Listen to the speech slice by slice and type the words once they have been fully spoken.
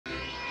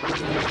Stand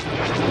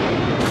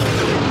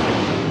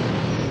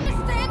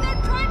there,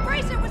 try and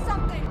brace it with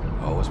something.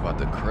 Oh, it's about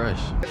to crush.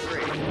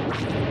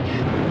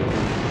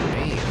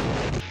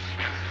 Damn.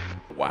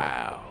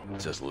 Wow.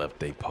 Just left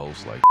they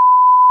post like.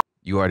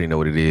 You already know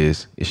what it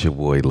is. It's your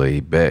boy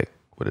LayedBak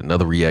with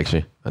another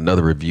reaction,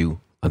 another review,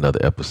 another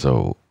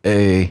episode.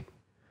 Hey,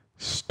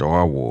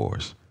 Star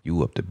Wars.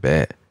 You up to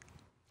bat.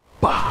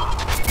 Bah.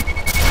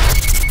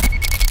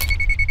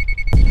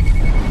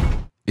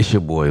 It's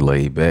your boy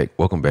LayedBak.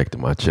 Welcome back to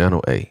my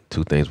channel. Hey,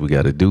 two things we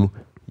got to do.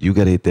 You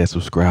got to hit that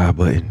subscribe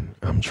button.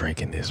 I'm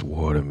drinking this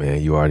water,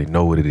 man. You already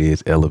know what it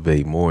is.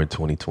 Elevate more in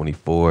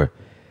 2024.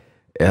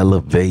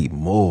 Elevate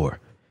more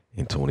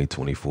in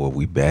 2024.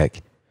 We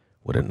back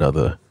with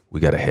another. We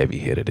got a heavy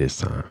hitter this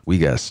time. We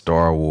got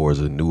Star Wars: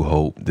 A New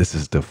Hope. This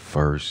is the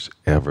first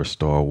ever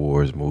Star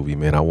Wars movie,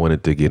 man. I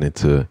wanted to get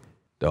into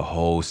the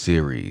whole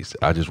series.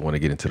 I just want to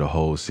get into the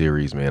whole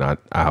series, man.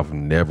 I've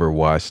never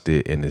watched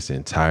it in its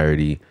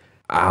entirety.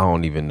 I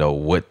don't even know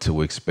what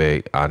to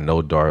expect. I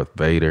know Darth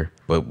Vader,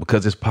 but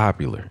because it's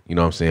popular, you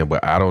know what I'm saying?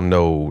 But I don't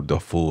know the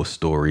full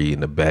story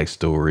and the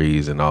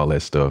backstories and all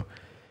that stuff.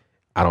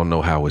 I don't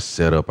know how it's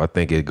set up. I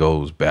think it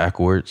goes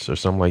backwards or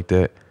something like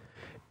that.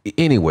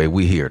 Anyway,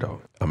 we here though.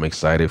 I'm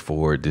excited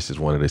for it. This is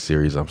one of the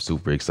series I'm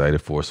super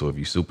excited for. So if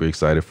you're super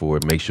excited for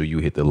it, make sure you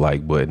hit the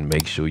like button.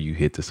 Make sure you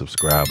hit the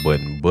subscribe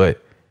button.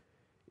 But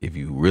if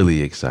you're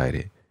really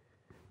excited,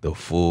 the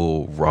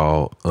full,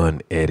 raw,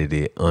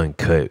 unedited,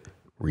 uncut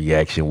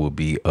reaction will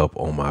be up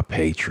on my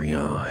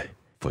Patreon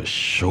for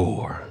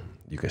sure.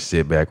 You can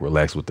sit back,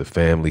 relax with the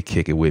family,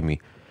 kick it with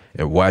me,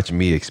 and watch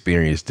me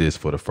experience this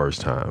for the first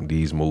time.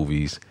 These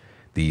movies,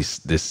 this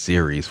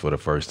series for the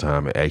first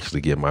time, and actually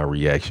get my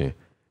reaction.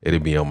 It'll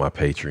be on my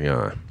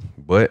Patreon.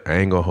 But I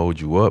ain't gonna hold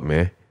you up,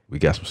 man. We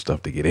got some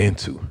stuff to get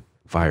into.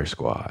 Fire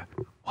Squad,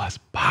 what's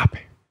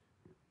popping?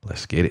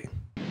 Let's get it.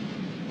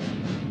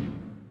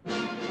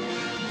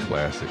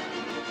 Classic.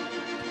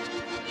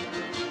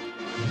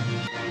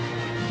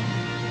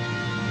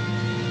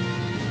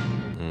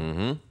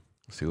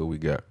 Let's see what we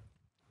got.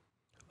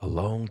 A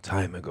long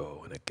time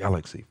ago in a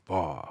galaxy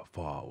far,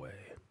 far away.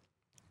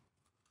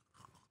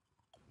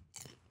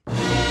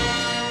 Damn.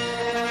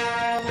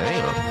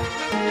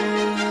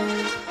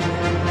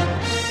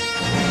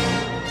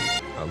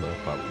 I love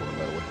popcorn,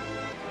 by the way.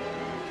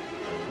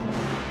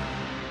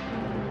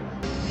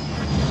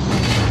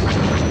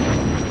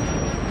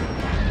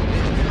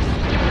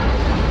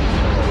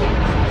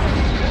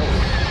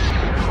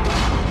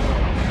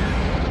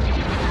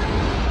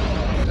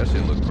 That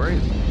shit look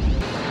crazy.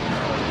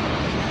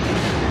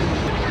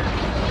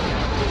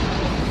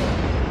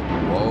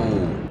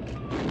 Whoa.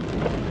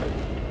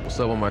 What's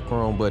up with my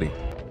chrome buddy? Did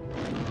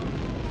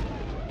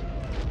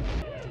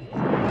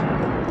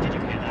you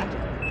hear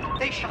that?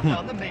 They shut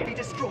down the may be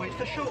destroyed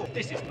for sure.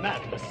 This is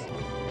madness.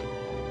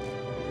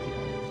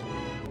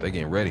 They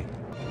getting ready.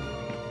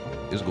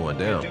 It's going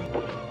down.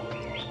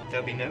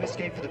 There'll be no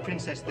escape for the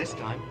princess this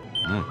time.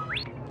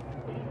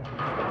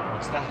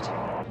 What's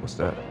that? What's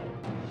that?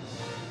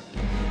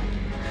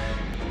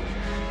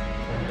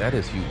 That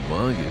is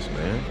humongous,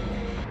 man.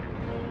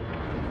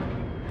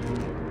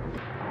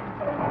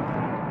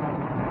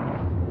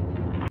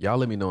 Y'all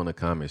let me know in the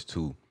comments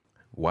too.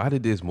 Why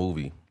did this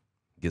movie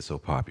get so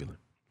popular?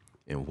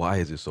 And why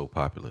is it so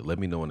popular? Let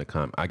me know in the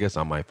comments. I guess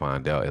I might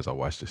find out as I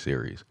watch the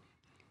series.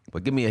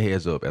 But give me a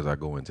heads up as I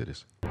go into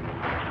this. Damn.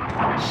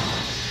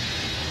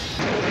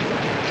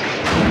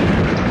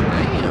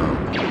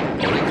 Oh,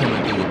 they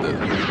coming through with the...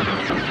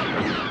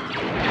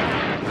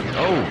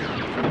 Oh.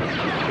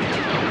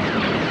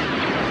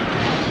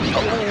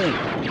 Oh.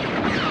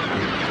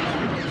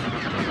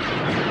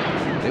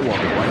 They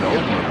walking right over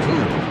him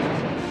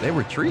too. They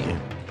retreating.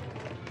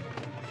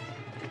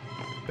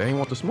 They ain't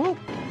want the smoke.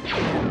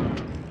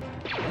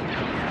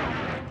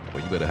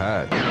 Well, you better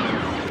hide.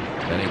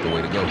 That ain't the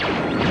way to go. Ooh.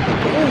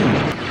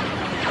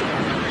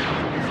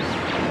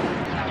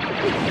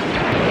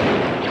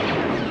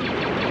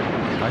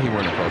 How he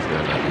running across there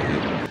and not get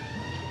hit?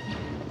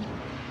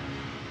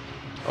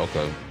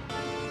 Okay.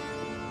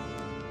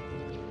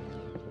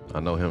 I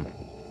know him.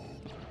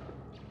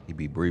 He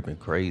be breathing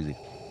crazy.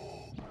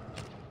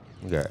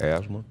 We got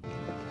asthma.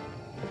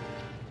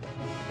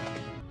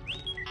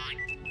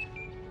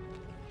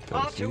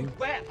 R2,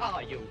 where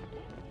are you?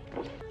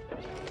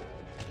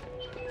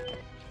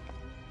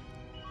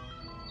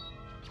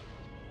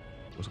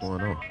 What's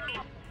going on?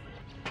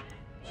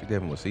 She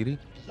gave him a CD?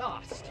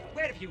 Lost.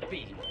 Where have you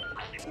been?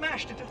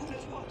 Smashed into who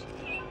knows what?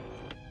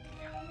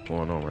 What's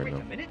going on right Wait now?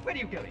 a minute, where are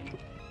you going?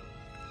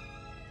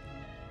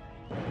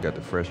 Got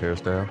the fresh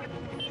hairstyle.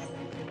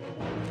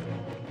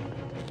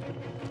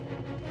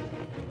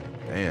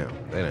 Damn,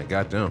 they done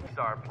got them.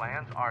 Our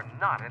plans are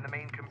not in the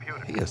main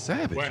computer. He a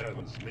savage.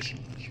 Transmission.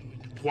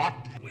 What?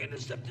 We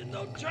intercepted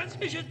no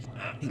transmissions.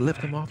 He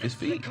lifted him off his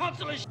feet.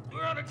 Constellation.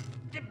 We're on a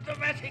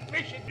diplomatic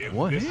mission. If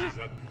What? this is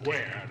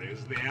where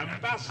is the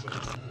ambassador?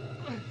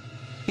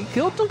 He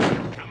killed him?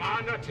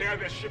 Commander, tear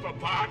this ship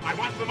apart. I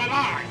want them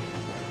alive.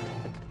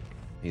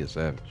 He a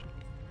savage.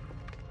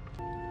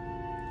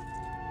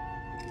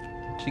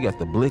 She got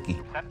the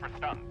blicky. Set for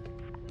stun.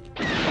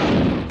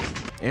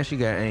 And she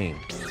got aim.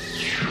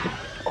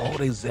 Oh,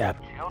 they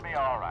zap. She'll be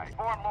all right.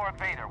 For Lord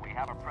Vader, we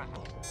have a prison.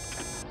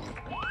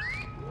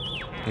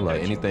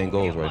 Like anything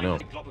goes right now.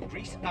 Glob of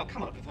grease. Now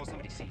come out before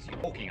somebody sees you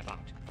walking about.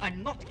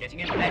 I'm not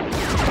getting in bed.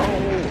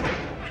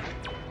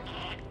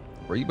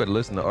 Bro, you better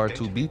listen to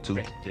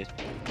R2B2.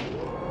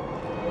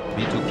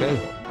 B2K.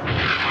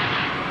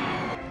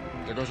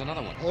 There goes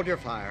another one. Hold your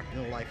fire.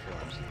 No life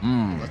forms.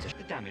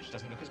 The damage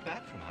doesn't look as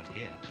bad from out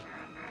here.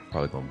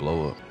 Probably gonna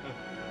blow up.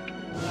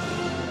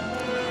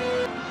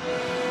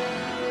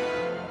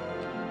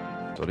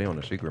 So they on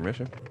a secret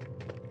mission?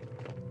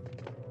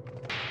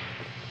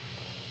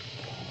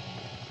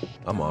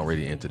 I'm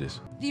already into this.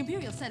 The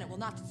Imperial Senate will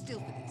not sit still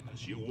for this.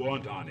 As you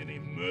weren't on any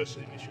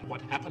mercy mission.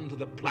 What happened to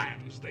the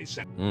plans they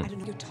sent? I don't know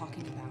what you're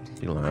talking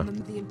about. You lying. I'm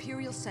in the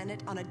Imperial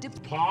Senate on a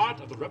Part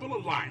of the Rebel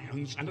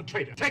Alliance and a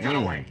traitor. Take it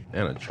away.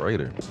 And a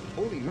traitor.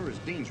 Holding her is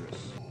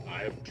dangerous.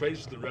 I have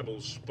traced the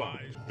rebel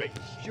spy's base.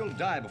 She'll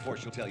die before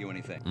she'll tell you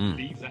anything.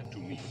 Leave that to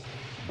me.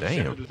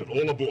 Damn. Senators that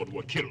all aboard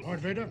were killed. Lord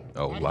Vader?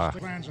 Oh, my lie.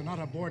 plans are not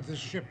aboard this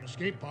ship.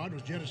 Escape pod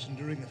was jettisoned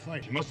during the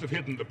fight. You must have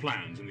hidden the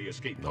plans in the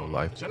escape. No pod.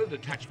 life. Send a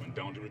detachment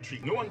down to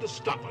retrieve. No one to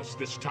stop us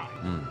this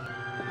time.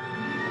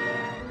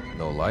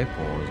 No life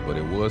forms, but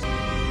it was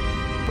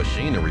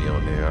machinery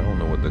on there. I don't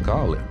know what to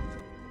call it.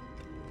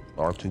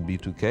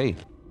 R2B2K.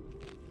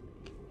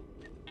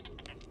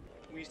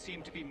 We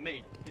seem to be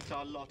made. It's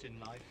our lot in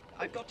life.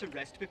 I've got to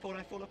rest before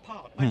I fall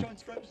apart. My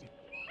joint's frozen.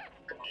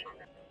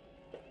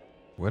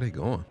 Where they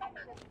going?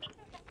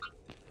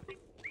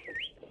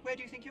 Where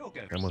do you think you're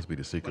going? That must be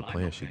the secret Well, I'm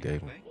plan not she going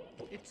gave that him.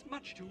 way. It's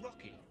much too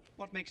rocky.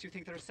 What makes you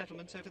think there are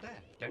settlements over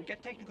there? Don't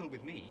get technical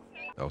with me.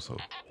 Also,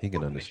 he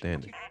can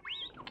understand it.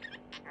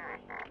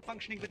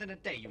 Functioning within a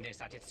day, you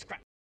nearsighted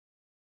scrap.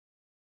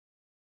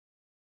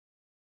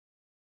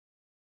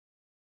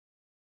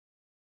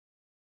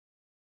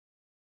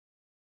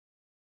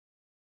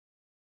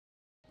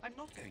 I'm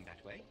not going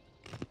that way.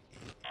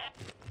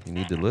 You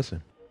need to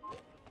listen.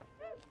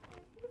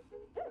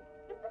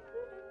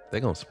 They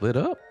gonna split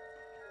up?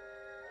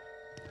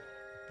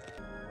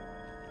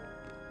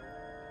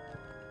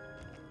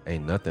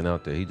 Ain't nothing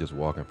out there. He just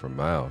walking for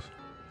miles.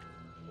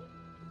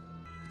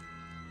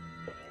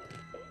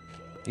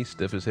 He's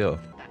stiff as hell.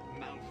 That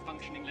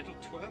malfunctioning little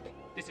twerp.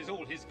 This is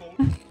all his fault.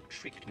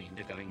 Tricked me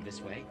into going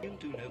this way. He'll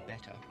do no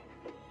better.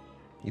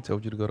 He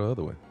told you to go the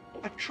other way.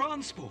 A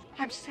transport.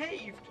 I'm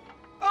saved.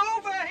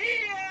 Over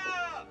here!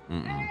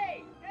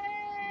 Hey!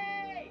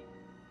 Hey!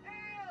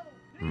 Help!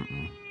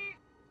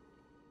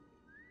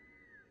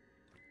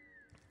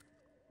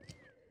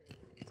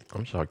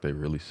 I'm shocked they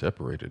really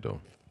separated though.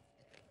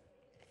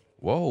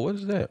 Whoa, what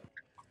is that?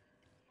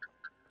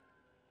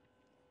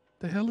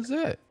 The hell is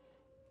that?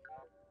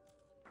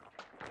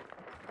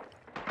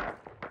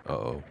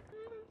 Uh-oh.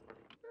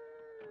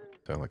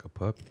 Sound like a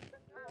pup.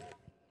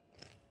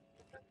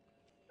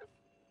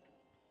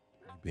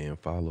 Being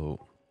followed.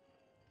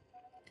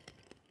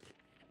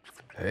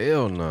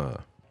 Hell nah.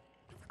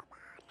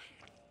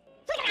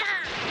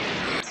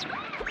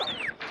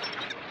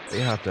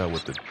 They hopped out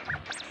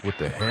with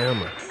the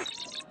hammer.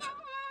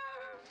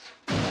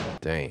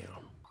 Damn.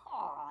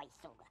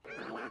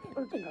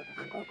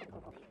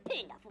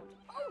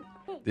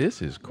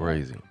 This is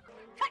crazy.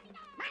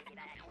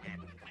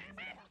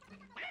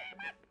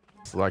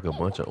 It's like a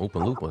bunch of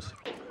Oompa Loompas.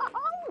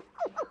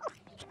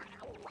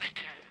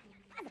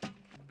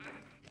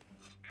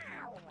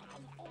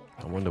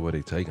 I wonder where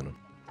they taking them.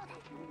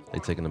 They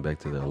taking them back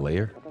to their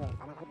lair?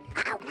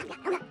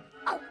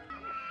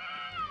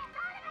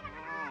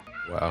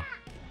 Wow.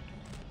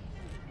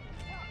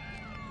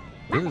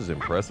 This is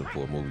impressive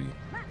for a movie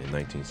in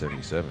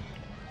 1977.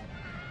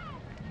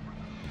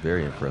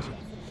 Very impressive.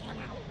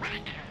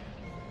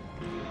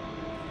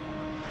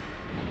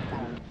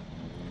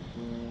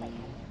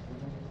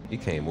 He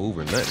can't move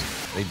or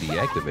nothing. They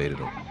deactivated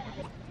him.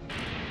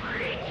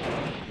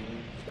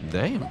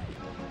 Damn.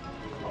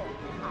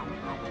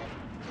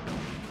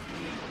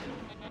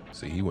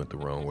 See, he went the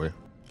wrong way.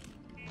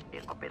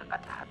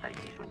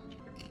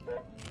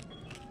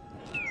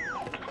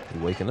 You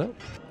waking up?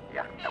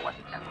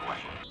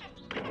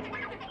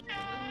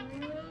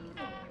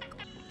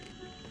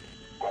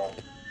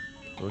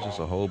 So it's just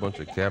a whole bunch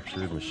of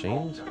captured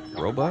machines?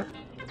 Robot?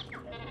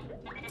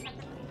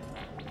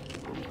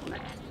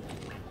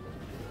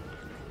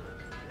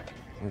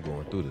 I'm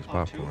going through this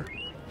popcorn.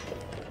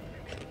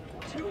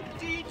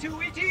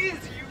 2D2 it is,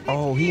 you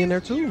Oh, he in there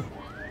too.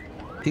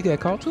 He got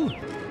caught too.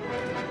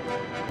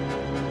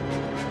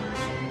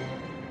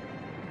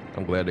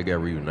 I'm glad they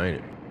got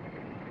reunited.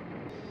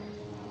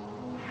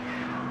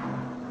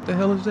 What the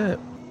hell is that?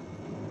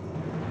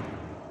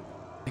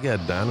 They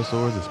got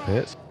dinosaurs as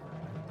pets?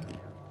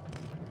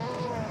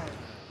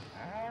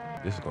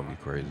 This is gonna be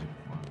crazy.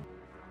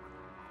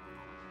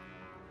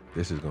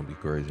 This is gonna be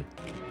crazy.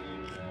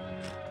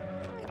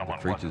 The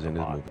creatures in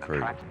this movie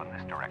crazy.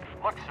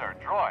 Look, sir,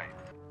 droid.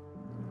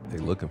 They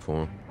looking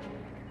for him.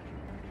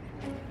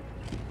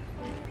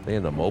 They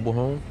in the mobile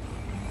home?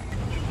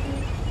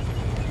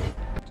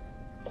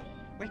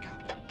 Wake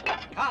up.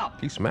 up!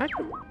 He smacked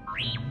him?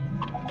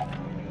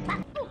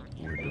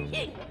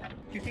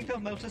 You think they'll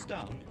melt us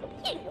down?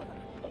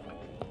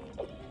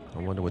 I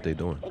wonder what they're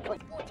doing.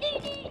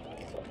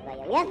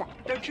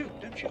 Don't shoot,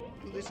 don't shoot.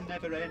 Will this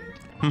never end?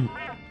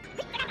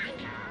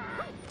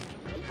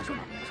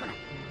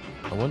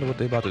 I wonder what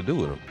they about to do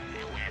with him.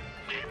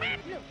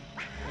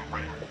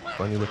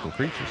 Funny looking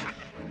creatures.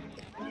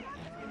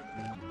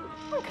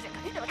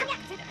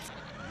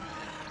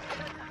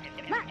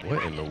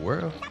 What in the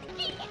world?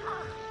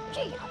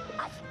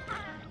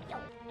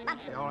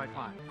 All right,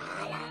 fine.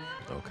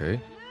 Okay.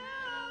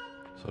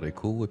 So they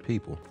cool with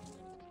people.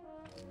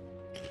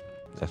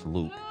 That's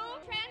Luke.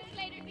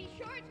 Translator, be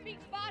sure it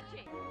speaks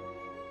Bachi.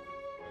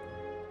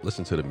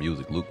 Listen to the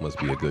music. Luke must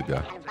be a good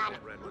guy.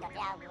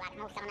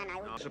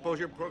 Suppose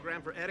you're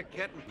programmed for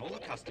etiquette and All the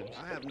customs.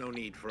 I have no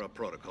need for a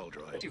protocol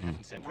droid. You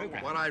haven't sent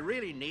program. What I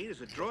really need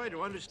is a droid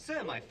who understands.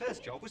 Sir, my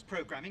first job was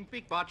programming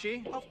big.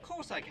 Bocce? Of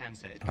course I can,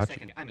 sir. Bachi.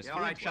 Second, I'm a all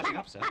right. Shutting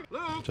up, sir.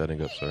 Luke!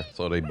 Shutting up, sir.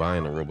 So they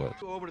buying the robots.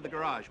 Go over to the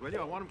garage, will you?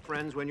 I want them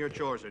friends when your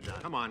chores are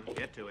done. Come on,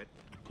 get to it.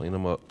 Clean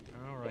them up.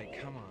 All right,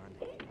 come on.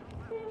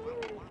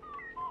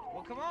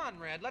 Well, come on,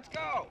 Red, let's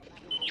go.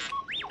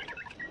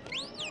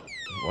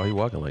 Why are you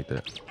walking like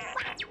that?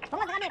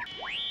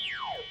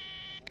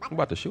 I'm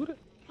about to shoot it.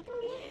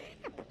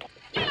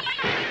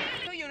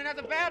 New unit has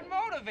a bad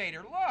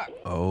motivator, look.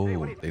 Oh, Hey,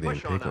 what do you they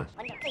didn't push on pick him. us?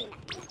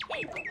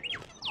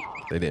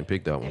 They didn't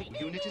pick that one.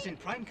 Unit is in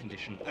prime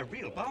condition. A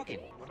real bargain.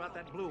 What about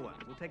that blue one?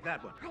 We'll take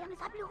that one.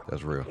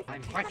 That's real.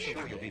 I'm quite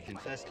sure you'll be in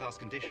first-class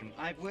condition.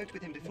 I've worked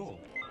with him before.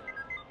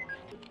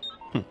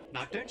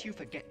 Now, don't you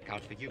forget,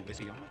 God for you is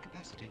beyond my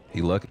capacity.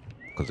 He lucky,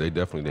 because they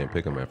definitely didn't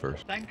pick him at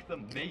first. Thank the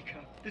maker.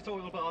 This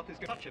oil bath is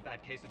such a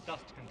bad case of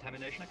dust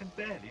contamination. I can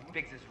barely.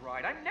 Biggs is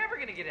right. I'm never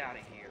gonna get out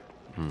of here.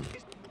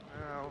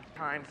 Oh,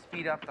 time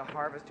speed up the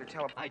harvester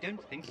I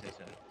don't think so,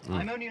 sir.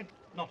 I'm only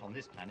not on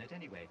this planet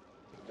anyway.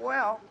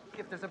 Well,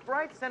 if there's a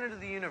bright center to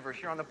the universe,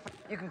 you're on the.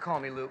 You can call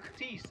me Luke.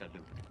 See, Sir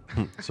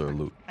Luke. Sir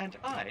Luke. And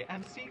I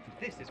am Steve.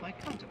 This is my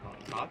counterpart,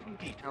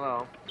 R2D2.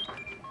 Hello.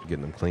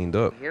 Getting them cleaned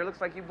up. Here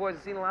looks like you boys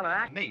have seen a lot of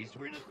action. Amazed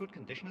we're in as good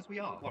condition as we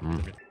are. What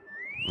with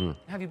the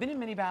Have you been in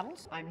many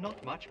battles? I'm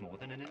not much more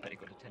than an very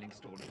good at telling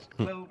stories.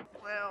 Well,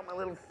 Well, my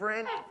little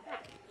friend,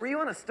 were you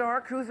on a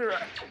Star Cruiser?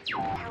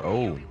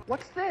 Oh,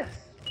 What's this?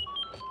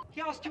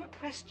 he asked you a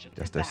question.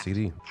 that's that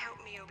CD.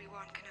 Help me,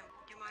 Obi-Wan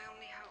Kenobi. You're my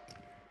only hope.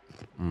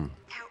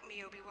 Help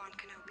me, Obi-Wan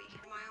Kenobi.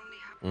 You're my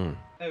only hope.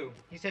 Oh,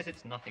 he says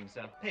it's nothing,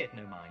 sir. Pay it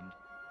no mind.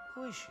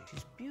 Who is she?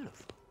 She's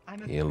beautiful.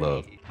 I'm He in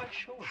love. Quite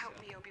sure, Help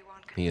sir. me,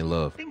 Obi-Wan Kenobi. He in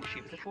love. I think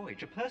she was a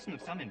voyage, a person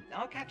of some.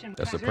 Our captain.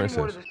 That's the Is there any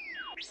more to princess.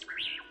 this?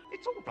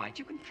 It's all right.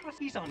 You can trust.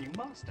 He's our new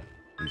master.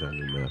 He's our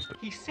new master.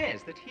 He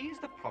says that he is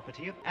the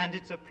property of, and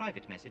it's a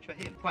private message for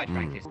him. Quite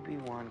frankly.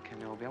 Obi-Wan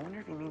Kenobi. I wonder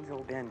if he means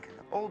old Ben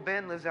Kenobi. Old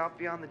Ben lives out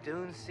beyond the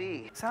Dune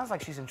Sea. Sounds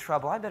like she's in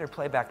trouble. I better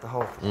play back the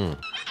whole thing.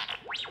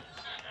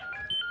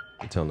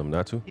 You telling them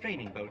not to?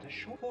 Training bolt, a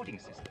short recording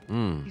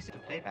system. He said to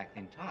play back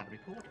the entire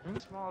recording.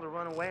 It's small to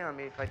run away on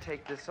me if I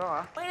take this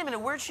off. Wait a minute,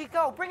 where'd she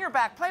go? Bring her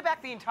back. Play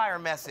back the entire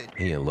message.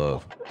 He in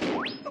love.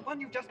 The one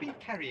you've just been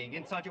carrying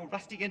inside your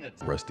rusty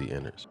innards. Rusty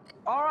innards.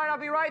 All right, I'll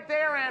be right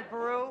there, Aunt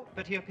Peru.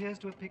 But he appears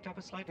to have picked up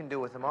a slight. Can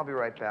do with him. I'll be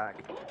right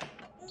back.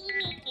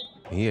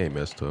 He ain't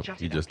messed up.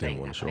 He just didn't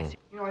want to show him.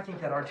 You know, I think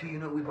that R2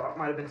 unit we bought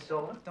might have been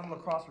stolen. Stumbled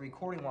across a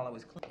recording while it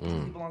was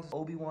clean. He belongs to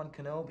Obi-Wan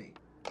Kenobi.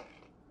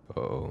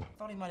 Uh-oh. I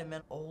thought he might have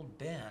meant old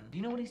Ben. Do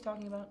you know what he's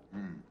talking about?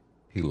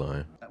 He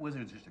lying. That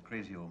wizard's just a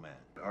crazy old man.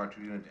 The R2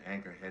 unit to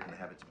anchor head and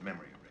have its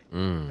memory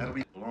erased. That'll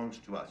be belongs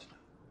to us now.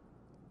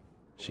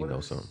 She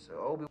knows something.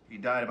 Obi. He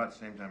died about the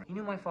same time. You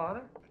knew my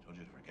father? I told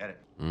you to forget it.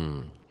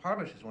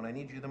 Harvest is when I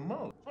need you the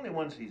most. Only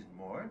one season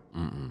more.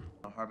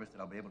 I'll harvest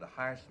that I'll be able to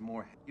hire some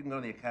more. You can go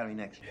to the academy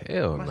next year.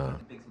 Hell Must nah. have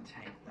the Biggs and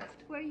Tank left.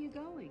 Where are you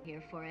going?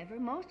 Here forever.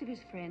 Most of his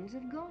friends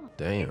have gone.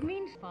 Damn. It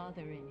means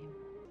father in him.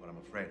 What I'm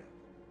afraid of.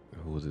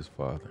 Who was his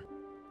father?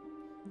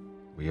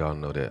 We all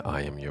know that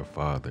I am your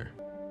father.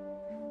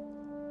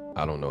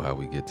 I don't know how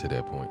we get to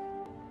that point.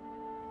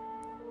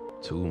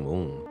 Two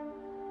Moon.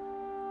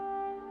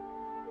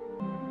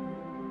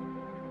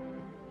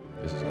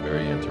 This is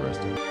very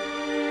interesting.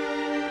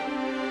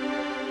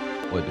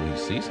 What, do he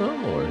see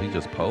something or he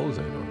just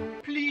posing?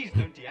 Or? Please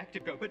don't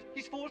deactivate. But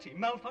he's 40,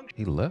 malfunction,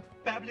 He left?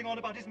 babbling on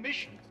about his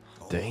mission.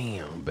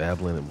 Damn,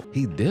 babbling him.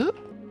 He dipped?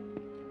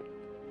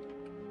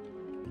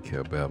 He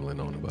kept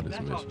babbling on about his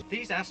That's mission. what,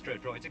 these astro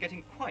droids are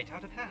getting quite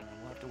out of hand.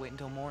 We'll have to wait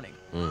until morning.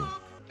 Mm.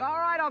 All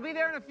right, I'll be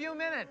there in a few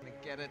minutes.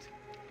 Get it?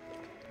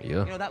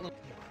 Yeah. You know that little...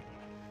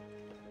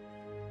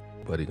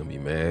 But he gonna be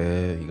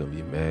mad. He gonna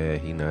be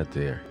mad. He not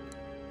there.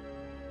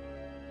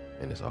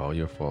 And it's all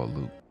your fault,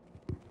 Luke.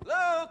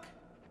 Luke!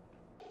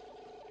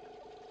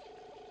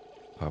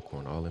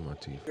 Popcorn all in my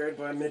teeth. Prepared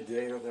by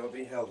midday or they'll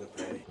be hell to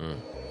pay.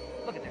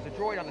 Look, there's a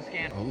droid on the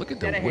scan. Oh, look at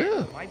Dead the ahead.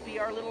 whip. Might be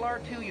our little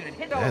R2 unit.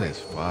 Hit That over. is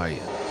fire.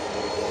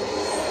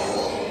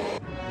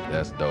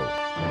 That's dope.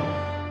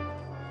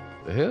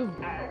 The hell?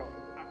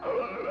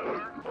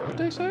 What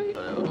they say?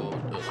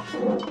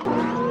 What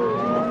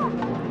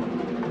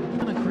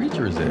kind of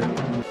creature is that?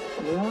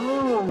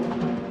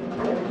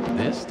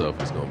 this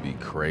stuff is gonna be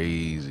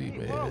crazy,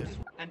 man.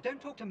 And don't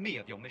talk to me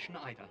of your mission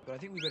either. But I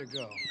think we better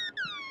go.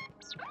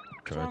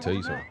 Trying to tell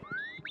you something.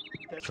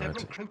 There's Trying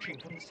several to. crouching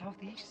from the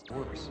southeast.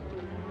 Worse.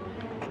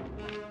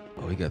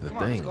 Oh, he got the Come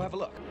on, let's thing. go have a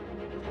look.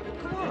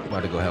 I'm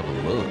about to go have a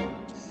look.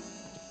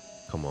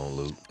 Come on,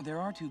 Luke. There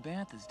are two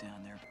banthas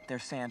down there. They're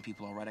sand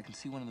people, all right. I can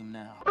see one of them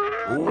now.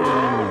 Ooh.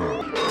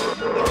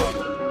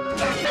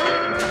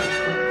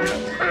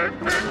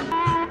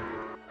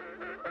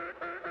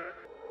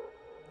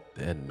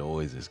 That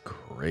noise is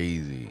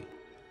crazy.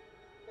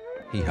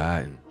 He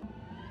hiding.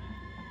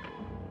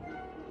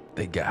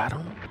 They got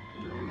him.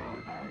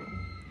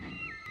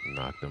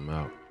 Knocked him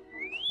out.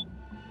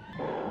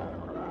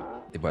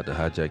 They about to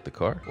hijack the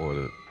car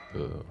or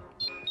the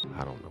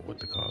I don't know what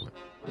to call it.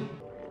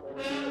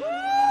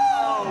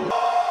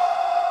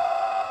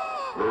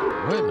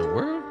 What in the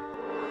world?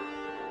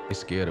 They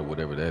scared of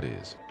whatever that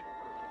is.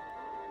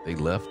 They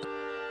left.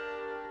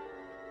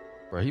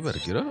 Bro, he better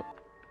get up.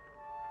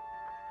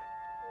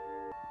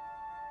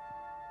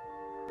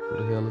 Who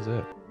the hell is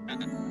that?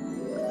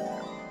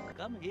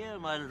 Come here,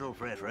 my little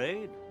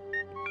friend.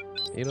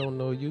 He don't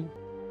know you.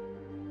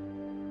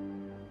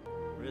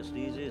 Rest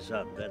easy,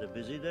 son. Had a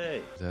busy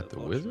day. Is that the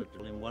wizard?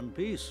 In one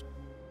piece.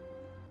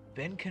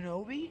 Ben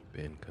Kenobi?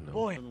 Ben Kenobi.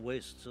 Boy.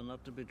 Wastes are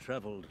not to be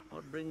traveled.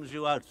 What brings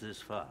you out this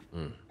far?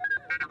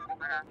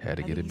 Had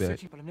to get it back.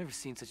 But I've never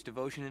seen such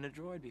devotion in a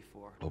droid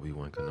before.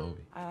 Obi-Wan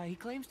Kenobi. He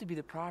claims to be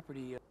the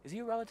property. Is he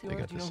a relative? They Or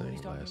got do you the know who same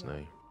he's talking last about?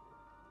 name.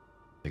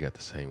 They got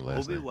the same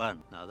last name.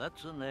 Obi-Wan. Now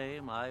that's a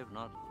name I've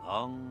not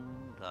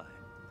long time.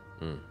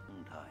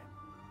 Long time.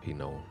 He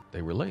know him. They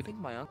I related. think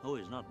my uncle. Oh,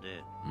 he's not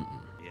dead.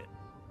 Yet.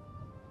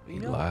 He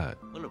lied.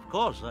 Well, of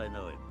course I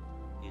know him.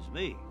 He's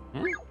me.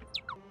 Hmm?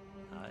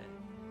 I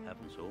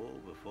happened so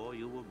before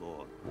you were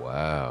born.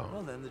 Wow.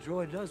 Well, then the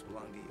droid does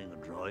belong to you. Being a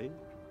droid?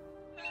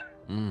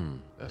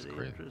 That's Very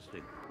crazy.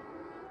 interesting.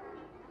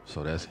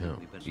 So that's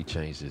him. He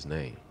changed his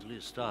name. Easily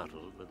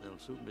startled, but they'll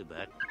soon be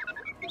back.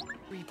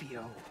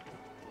 3PO.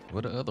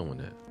 Where the other one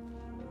at?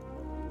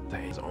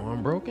 Dang, his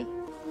arm broken?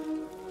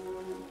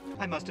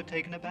 I must have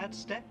taken a bad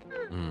step.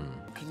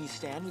 Can you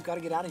stand? We've got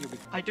to get out of here.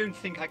 I don't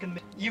think I can.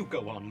 You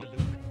go on, Luke.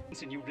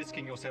 And you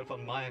risking yourself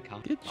on my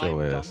account. Get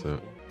your I'm ass done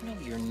up. No,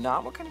 you're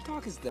not. What kind of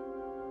talk is that?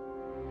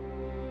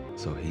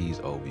 So he's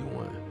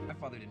Obi-Wan. My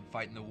father didn't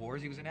fight in the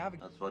wars. He was an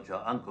advocate. That's what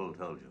your uncle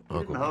told you. Uncle.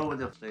 You didn't know when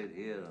you stayed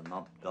here and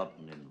not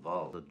gotten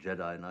involved. A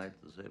Jedi Knight,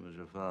 the same as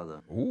your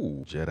father.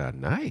 Ooh, Jedi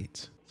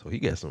Knight. So he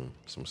got some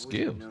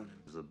skills. He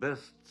was the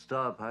best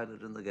star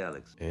pilot in the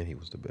galaxy. And he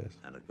was the best.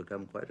 And had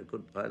become quite a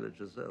good pilot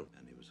yourself.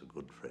 And he was a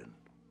good friend.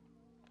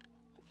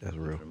 That's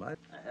real. I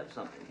have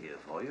something here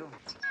for you.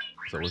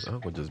 So his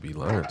uncle just be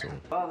lying to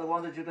him. Father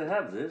wanted you to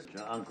have this.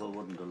 Your uncle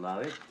wouldn't allow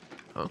it.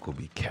 Uncle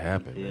be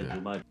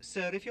capping, man.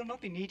 Sir, if you'll not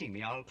be needing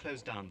me, I'll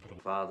close down for a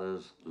while.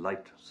 Father's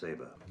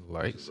lightsaber. The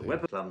Lightsaber.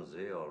 weapon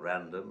clumsy or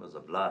random as a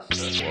blaster.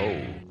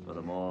 Whoa. But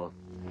a more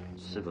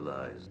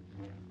civilized.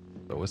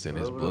 So what's in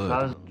his Over blood?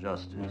 1,000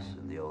 justice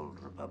in the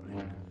old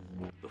republic.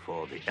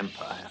 Before the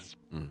Empire.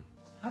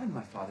 How did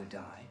my father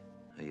die?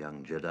 A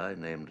young Jedi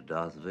named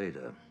Darth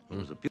Vader, who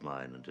was a pure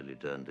mine until he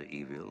turned to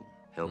evil,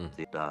 helped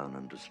thee down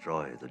and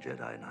destroy the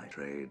Jedi Knight,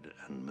 betrayed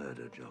and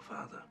murdered your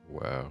father.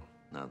 Wow.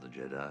 Now the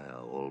Jedi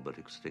are all but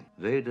extinct.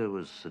 Vader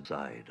was the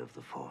side of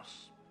the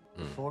Force.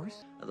 The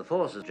Force? And the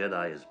Force is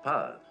Jedi's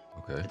power.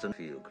 Okay. It's a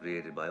field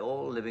created by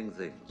all living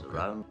things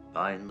around,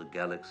 bind the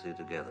galaxy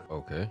together.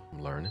 Okay.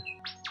 I'm learning.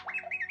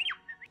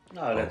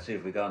 Now let's see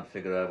if we can't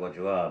figure out what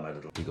you are, my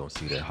little. We gonna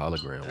see that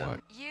hologram watch.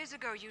 Years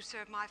ago, you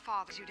served my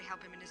father to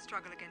help him in his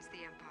struggle against the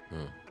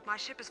Empire. But my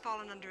ship has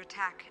fallen under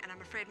attack, and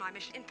I'm afraid my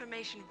mission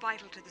information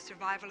vital to the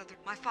survival of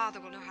my father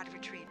will know how to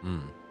retrieve.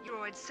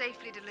 Droids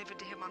safely delivered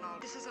to him on all.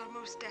 This is our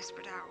most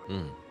desperate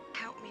hour.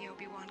 Help me,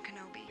 Obi-Wan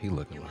Kenobi. He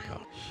looking You're like my a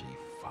she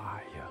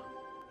fire.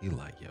 He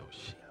like yo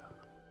she.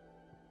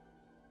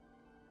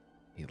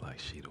 He like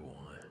she the one.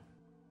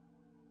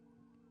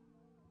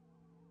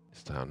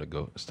 It's time to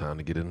go. It's time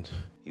to get in.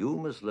 You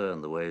must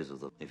learn the ways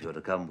of the. If you're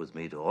to come with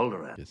me to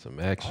Alderaan. Get some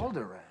action.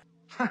 Alderaan.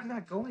 I'm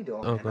not going to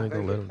Alderaan. Oh, go ahead,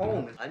 go let him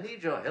do it. I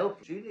need your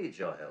help. She needs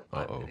your help.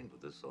 Uh-oh. I'm getting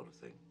with this sort of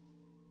thing.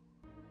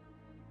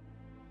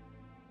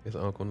 His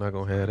uncle not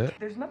gonna have that.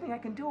 There's nothing I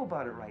can do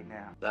about it right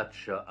now.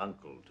 That's your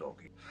uncle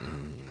talking.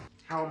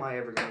 How am I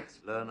ever going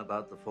to Learn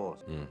about the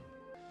Force.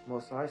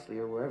 Most Eisley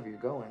or wherever you're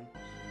going.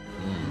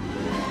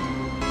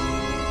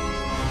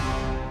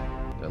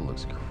 That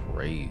looks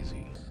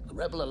crazy. The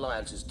Rebel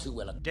Alliance is too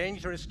well.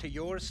 Dangerous to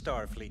your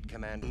Starfleet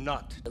command,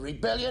 not. The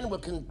rebellion will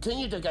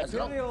continue to get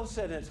The Imperial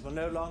Senate will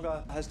no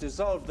longer has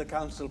dissolved the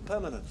council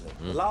permanently.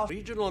 The last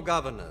Regional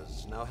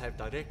governors now have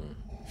direct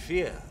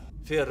fear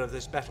of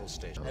this battle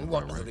station. And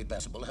what will be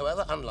possible,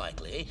 however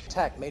unlikely.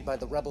 Attack made by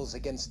the rebels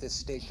against this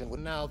station will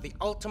now the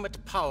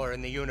ultimate power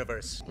in the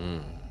universe.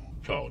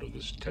 Proud of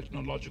this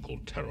technological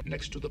terror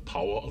next to the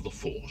power of the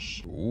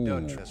Force. Ooh.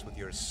 Don't trust with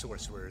your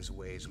sorcerer's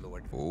ways,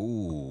 Lord.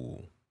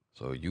 Ooh.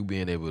 So you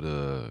being able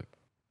to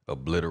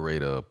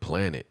obliterate a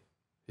planet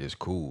is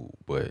cool,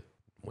 but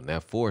when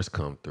that force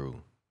come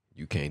through,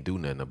 you can't do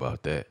nothing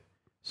about that.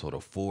 So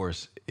the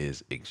Force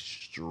is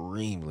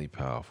extremely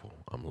powerful.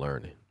 I'm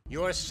learning.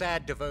 Your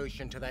sad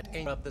devotion to that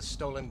aim of the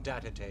stolen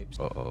data tapes.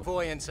 Uh-oh.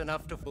 Voyance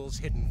enough to fool's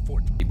hidden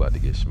fortune. He about to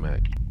get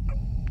smacked.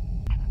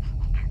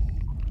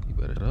 You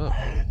better it up.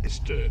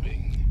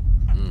 Disturbing.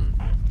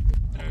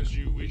 As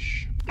you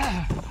wish.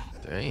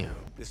 Damn.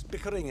 This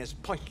bickering is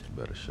pointless.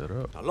 Better shut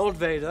up. Now, Lord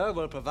Vader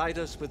will provide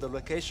us with the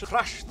location,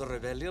 crush the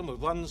rebellion with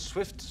one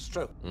swift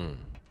stroke.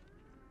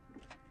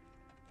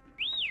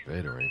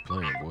 Vader ain't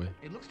playing, boy.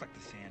 It looks like the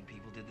Sand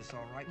People did this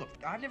all right. Look,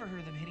 I've never heard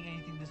of them hitting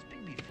anything this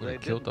big before. They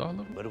killed all of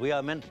them? But we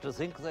are meant to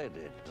think they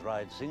did.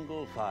 Ride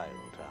single file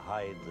to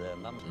hide their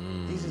numbers.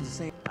 These are the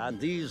same. And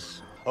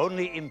these,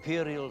 only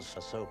Imperials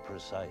are so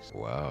precise.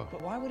 Wow.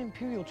 But why would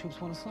Imperial troops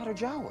want to slaughter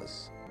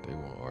Jawas? They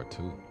want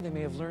R2. They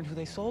may have learned who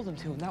they sold them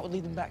to, and that would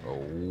lead them back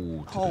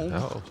home. To the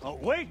house. Oh,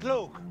 wait,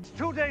 Luke. It's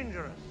too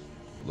dangerous.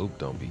 Luke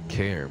don't be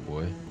caring,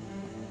 boy.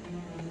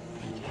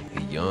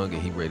 He young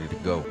and he ready to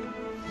go.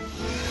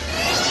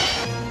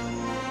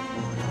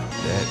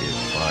 That is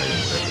fire.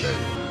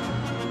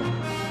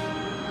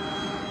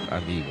 I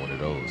need one of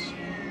those.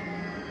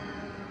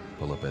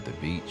 Pull up at the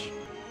beach.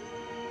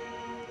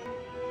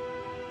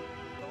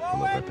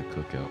 Pull up at the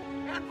cookout.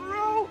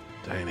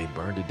 Dang, they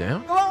burned it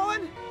down?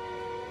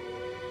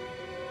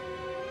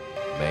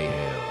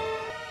 Mayhem.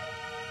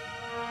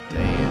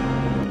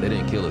 Damn. They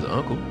didn't kill his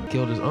uncle.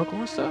 Killed his uncle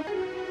and stuff?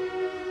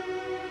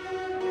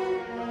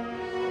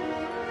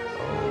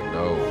 Oh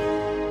no.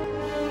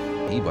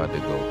 He about to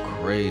go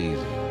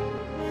crazy.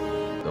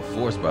 The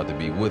Force about to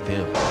be with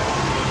him.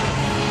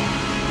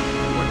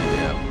 What did they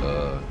have?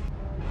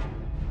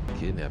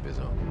 Kidnap his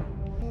uncle.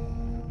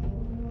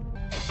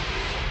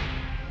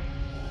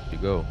 Here you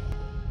go.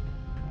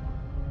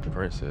 The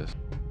princess.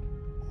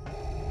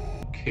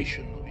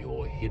 Location of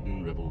your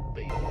hidden rebel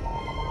base.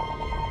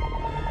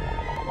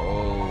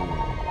 Oh.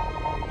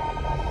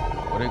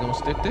 Where they gonna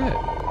stick that?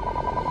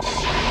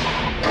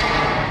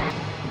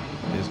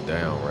 It's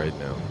down right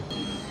now.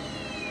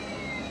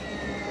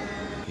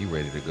 He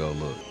ready to go,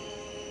 look.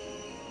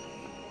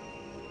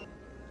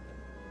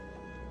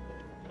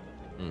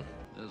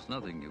 There's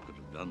nothing you could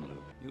have done,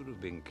 Luke. You'd have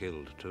been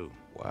killed, too.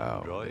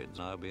 Wow. Droids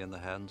now be in the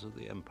hands of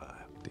the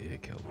Empire.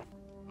 Did kill him.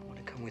 I want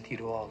to come with you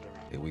to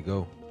Alderaan. Here we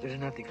go. There's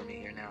nothing for me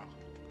here now.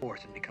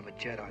 Force and become a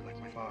Jedi like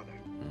my father.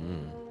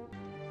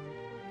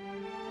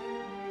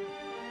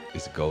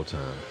 It's go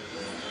time.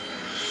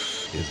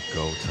 It's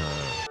go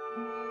time.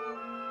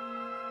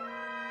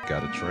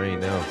 Got a train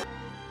now.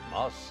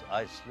 Mos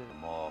Eisley,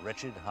 more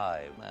wretched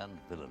hive and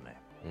villainy.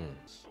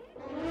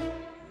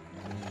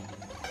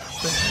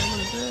 What the hell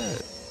is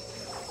that?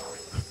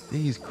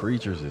 These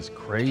creatures is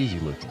crazy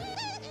looking.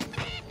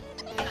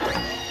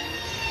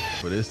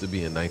 For this to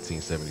be in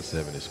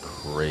 1977 is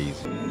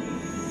crazy.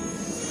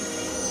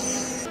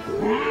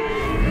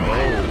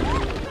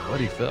 Oh, but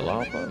he fell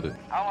off of it.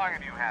 How long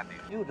have you had these?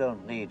 You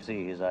don't need to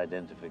see his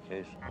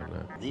identification.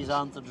 These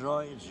aren't the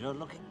droids you're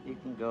looking. He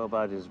can go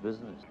about his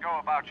business. Go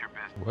about your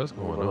business. What's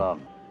going Move along.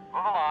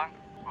 Move along.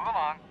 Move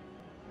along.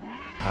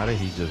 How did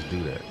he just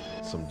do that?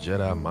 Some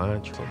Jedi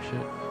mind trick, some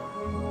shit?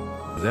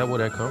 Is that where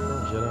that come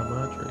from? Jedi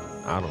mind trick?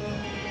 I don't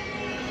know.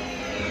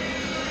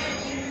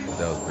 But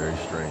that was very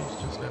strange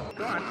just now.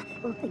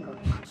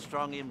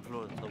 Strong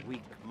influence, the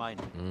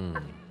weak-minded.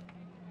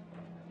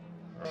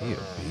 He a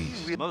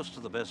beast. Most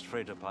of the best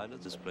freighter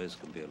pilots, this place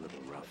can be a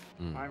little rough.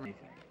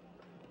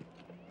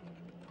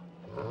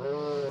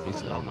 He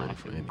said I'm ready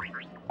for anything.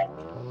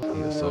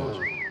 He a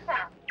soldier.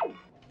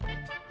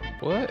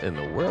 What in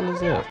the world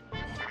is that?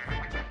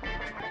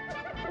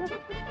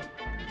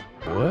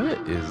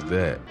 What is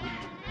that?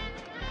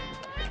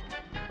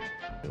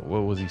 And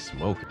what was he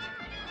smoking?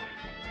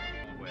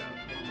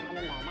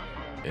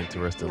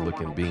 Interesting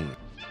looking bean.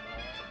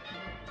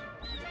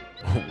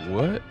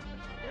 What?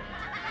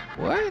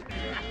 What?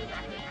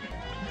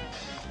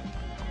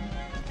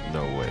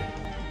 No way.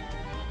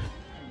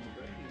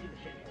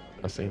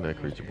 I've seen that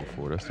creature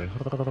before. That's the.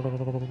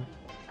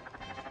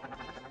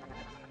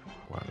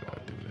 Why did I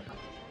do that?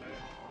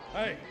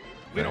 Hey,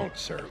 we don't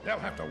serve. They'll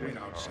have to wait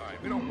outside.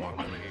 We don't want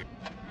them here.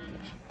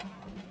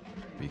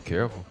 Be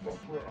careful.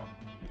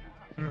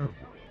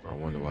 I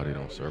wonder why they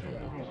don't serve him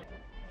though.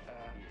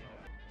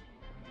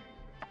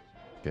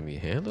 Can he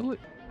handle it?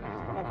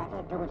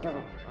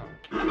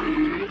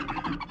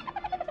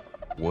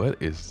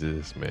 What is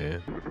this,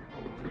 man?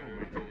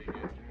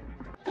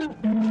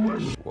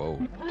 Whoa.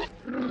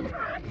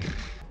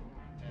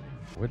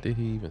 What did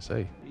he even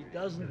say? He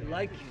doesn't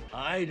like you.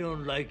 I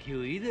don't like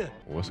you either.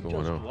 What's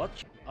going on?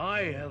 Watch.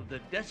 I have the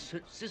death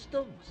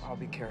systems. I'll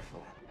be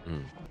careful.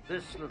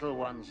 This little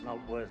one's not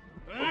worth.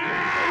 Here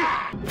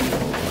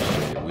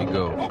we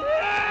go.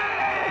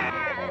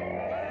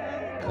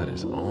 Cut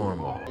his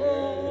arm off.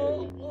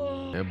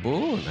 And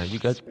boom, now you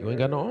ain't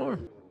got no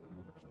arm.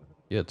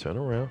 Yeah, turn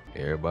around.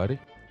 Everybody,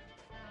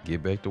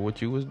 get back to what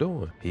you was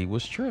doing. He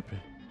was tripping.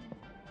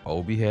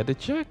 Obi had to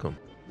check him.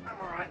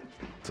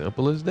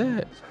 Simple as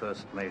that. It's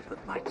first mate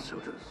that might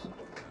suit us.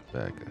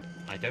 Back up.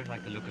 I don't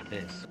like the look of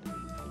this.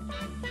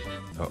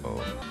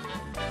 Uh-oh.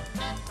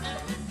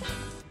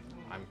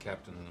 I'm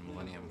captain of the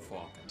Millennium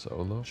Falcon.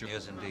 Solo?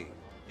 Yes, indeed.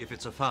 If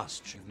it's a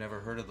fast, You've never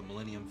heard of the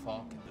Millennium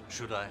Falcon?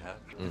 should I have?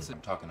 I'm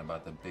talking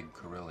about the big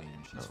Carillion.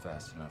 She's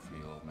fast enough for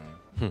you, old man.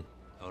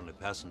 Only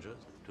passengers,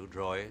 2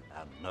 droids,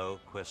 and no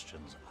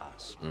questions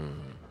asked.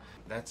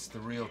 That's the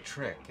real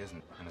trick, isn't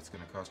it? And it's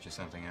going to cost you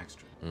something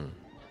extra.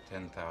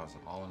 10,000,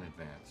 all in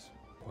advance.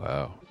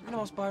 Wow. We can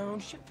almost buy our own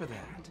ship for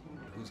that.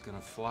 Who's going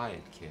to fly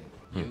it, kid?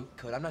 You?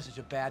 Could. I'm not such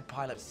a bad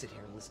pilot to sit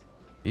here and listen.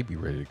 He'd be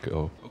ready to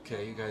go.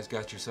 Okay, you guys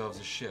got yourselves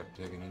a ship.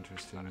 Take an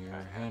interest in your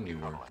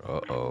handiwork.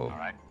 Uh-oh. All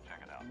right,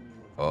 check it out.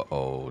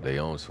 Uh-oh, they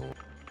on to him.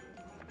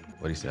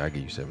 What'd he say? I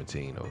give you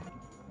 17, though.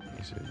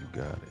 He said, you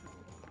got it.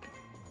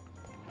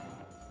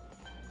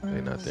 They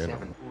not there no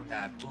more.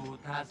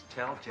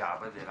 Tell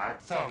Jabba that I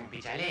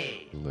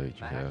Too late,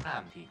 you have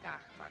had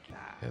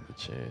the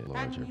chance.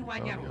 Large every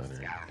bounty hunter in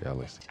the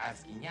galaxy.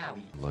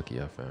 Lucky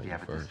I found you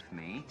first.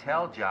 me.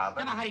 Tell Jabba.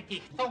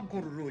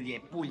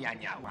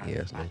 He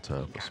has no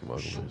time for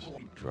smugglers.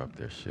 Drop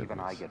their ship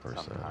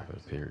first sign of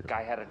Imperial.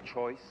 Guy had a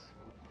choice.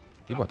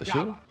 You about to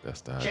shoot him?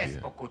 That's the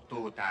idea.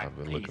 I've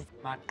been looking.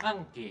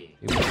 He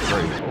was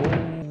crazy.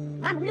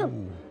 Oh.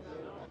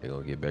 They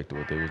gonna get back to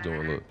what they was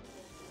doing. Look.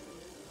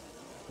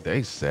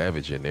 They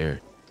savage in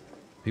there.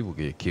 People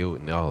get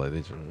killed and all that. They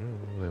just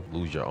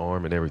lose your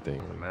arm and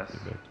everything.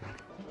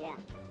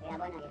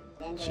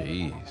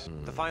 Jeez.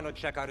 The final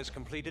checkout is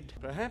completed.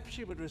 Perhaps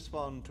she would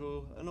respond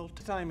to an old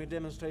time he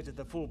demonstrated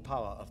the full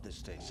power of this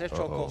state. Set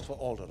your course for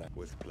Alderaan.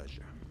 With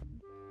pleasure.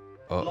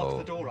 Lock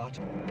the door out.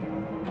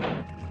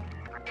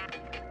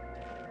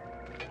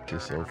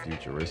 It's so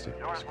futuristic.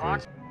 It's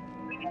crazy.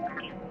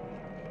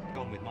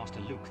 Gone with Master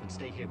Luke and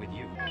stay here with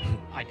you.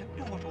 I don't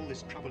know what all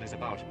this trouble is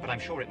about, but I'm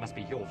sure it must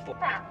be your fault.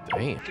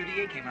 Damn.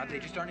 38 came out, they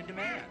just started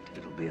demand.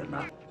 It'll be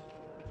enough.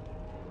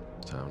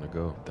 Time to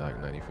go. Doc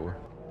 94.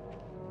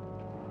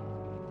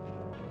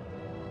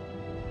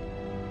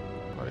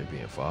 Are they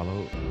being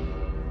followed?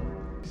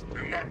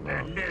 Come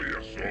out of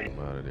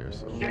there,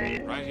 so.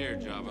 Right here,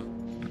 Jabba.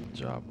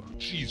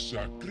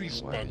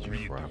 Jabba. Why did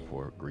you fry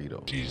pork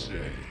Greedo? You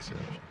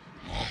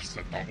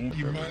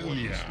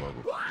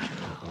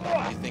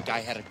think I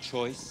had a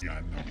choice? You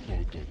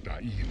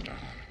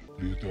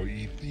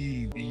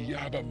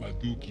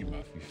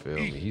feel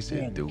me? He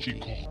said dookie.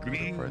 Put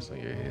a price on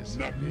your head.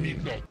 So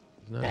big.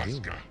 He's not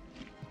human.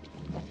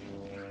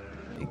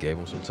 He gave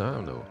him some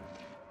time though.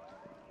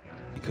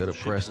 He could have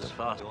pressed him.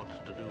 Fast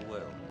ought to do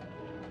well.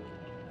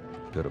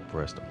 Could have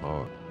pressed him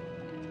hard.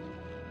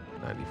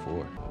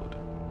 94.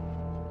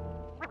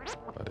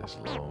 By this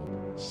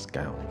long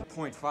scout.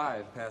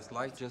 0.5 past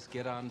light. Just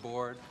get on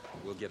board.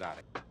 We'll get out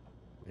of here.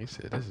 He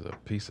said this is a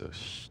piece of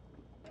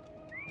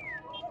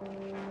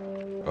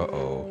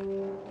Uh-oh.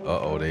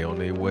 Uh-oh, they on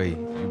their way.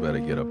 You better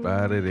get up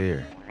out of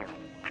there.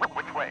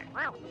 Which way?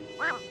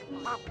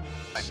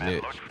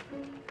 Snitch.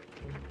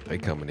 They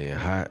coming in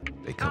hot.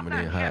 They coming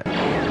in hot. You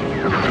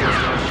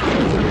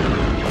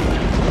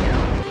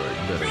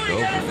better go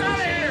before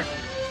this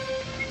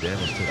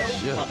damage to the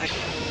ship.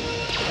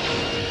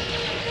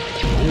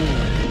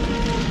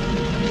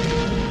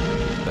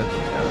 Let them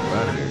get up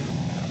out of there.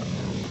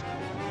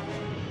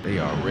 They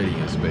already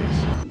in space.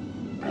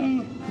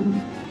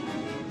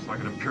 It's like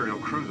an Imperial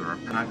cruiser,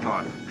 and I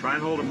thought, try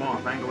and hold him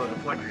off, angle the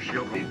deflector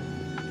shield.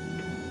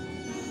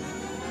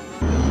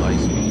 Light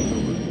speed.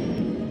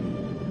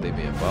 They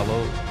being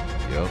followed?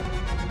 Yup.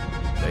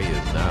 They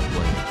is not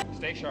playing.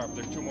 Stay sharp.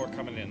 There's 2 more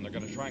coming in. They're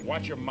gonna try and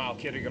watch your mouth,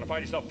 kid. You're gonna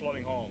find yourself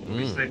floating home.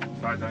 Be safe.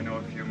 Besides, I know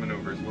a few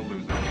maneuvers. We'll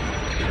lose them.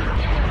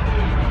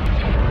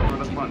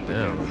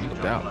 Damn, you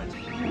doubt.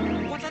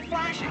 What's that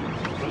flashing?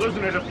 We're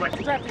losing a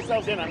deflector. Strap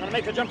yourselves in. I'm gonna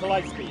make a jump to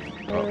light speed.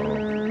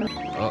 Uh-oh.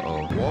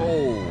 Uh-oh.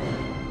 Whoa.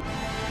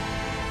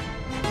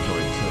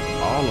 Joint took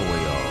all the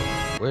way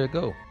off. Where'd it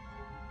go?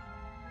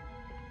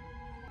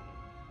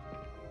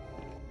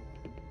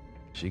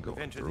 She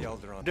going through.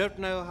 Don't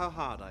know how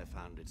hard I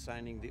found it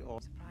signing the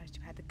order. Surprised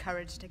you had the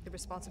courage to take the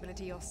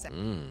responsibility yourself.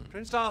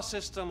 Prince, our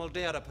system will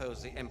dare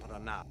oppose the Emperor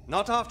now.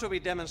 Not after we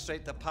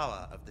demonstrate the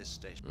power of this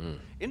station.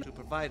 To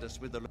provide us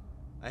with the...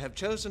 I have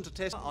chosen to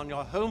test on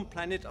your home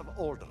planet of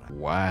Alderaan.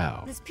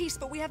 Wow. There's peace,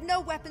 but we have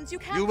no weapons. You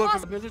can't You work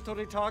a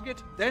military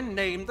target? Then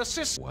name the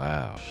system.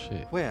 Wow,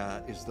 shit.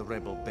 Where is the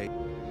rebel base?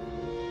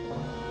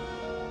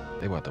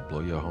 They about to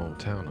blow your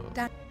hometown up.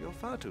 You're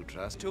far too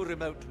too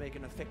remote to make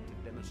an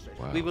effective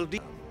demonstration. Wow. We will They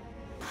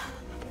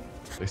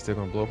still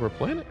gonna blow up her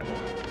planet?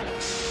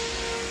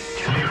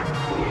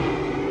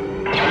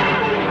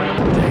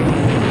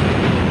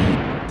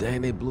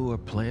 Dang, they blew her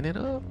planet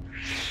up?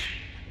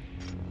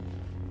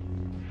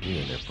 He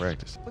in there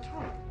practicing. What's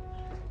wrong?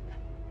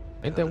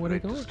 Ain't that where they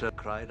going?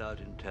 Cried out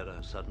in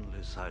terror,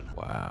 suddenly silent.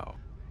 Wow.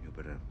 You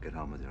better get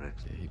on with your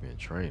exit. Yeah, he been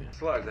training.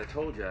 Slugs, I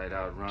told you I'd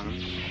outrun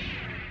him.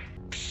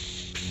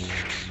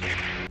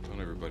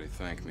 Don't everybody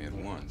thank me at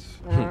once.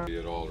 Be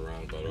it all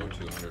around about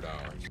 200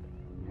 hours.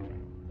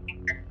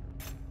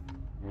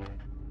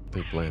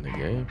 They playing the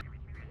game?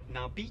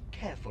 Now be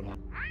careful.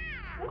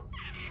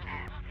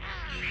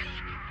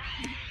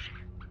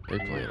 They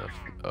playing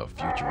a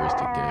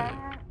futuristic game.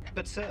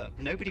 But sir,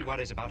 nobody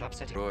worries about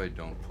upsetting. Droid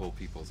don't pull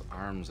people's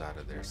arms out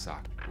of their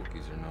sock.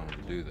 Wookiees are known to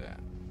do that.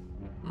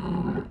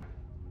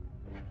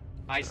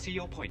 I see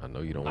your point. I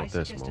know you don't want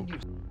that smoke.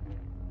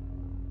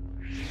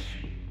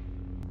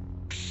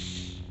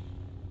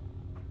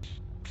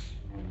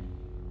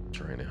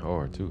 Training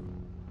hard too.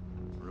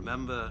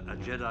 Remember, a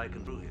Jedi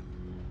can through him.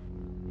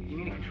 You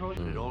need to control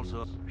It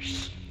also...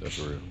 That's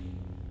real.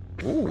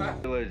 Ooh.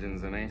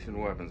 Religions and ancient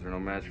weapons are no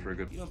match for a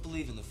good... You don't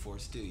believe in the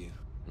Force, do you?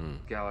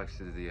 Galaxy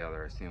to the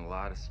other, I've seen a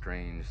lot of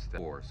strange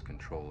Force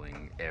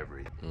controlling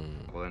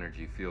everything. Well,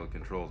 energy field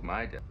controls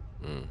my death.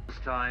 This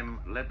time,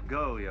 let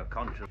go your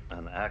conscience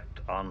and act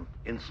on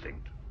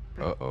instinct.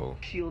 Uh-oh.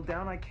 Shield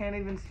down, I can't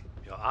even see.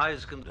 Your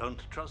eyes don't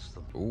trust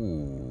them.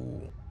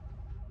 Ooh.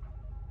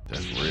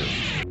 That's real.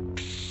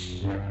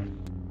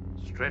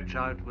 Stretch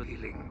out with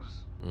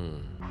feelings.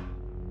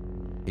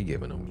 He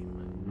giving them.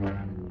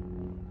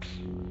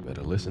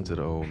 Better listen to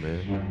the old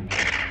man.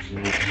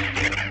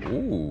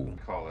 Ooh.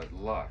 Call it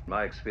luck. In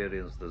my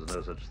experience, there's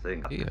no such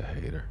thing. He a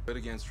hater. But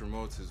against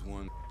remotes is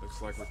one. Looks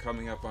like we're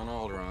coming up on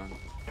Alderaan.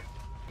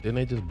 Didn't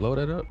they just blow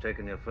that up?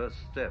 Taking your first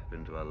step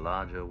into a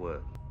larger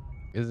world.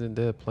 Isn't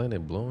that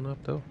planet blown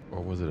up though?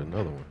 Or was it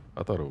another one?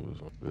 I thought it was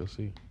one. We'll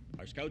see.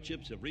 Our scout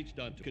ships have reached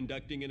out to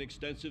conducting an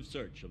extensive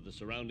search of the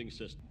surrounding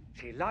system.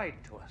 She lied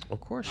to us. Of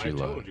course she I lied.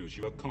 told you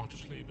she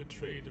unconsciously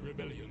betrayed the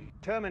rebellion.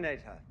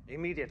 Terminate her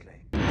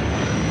immediately. They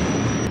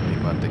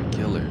about to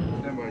kill her.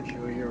 Stand by,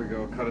 Chewie. Here we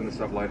go. Cutting the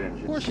sublight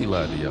engine. Of course she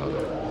lied to y'all.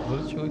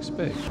 What did you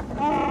expect? We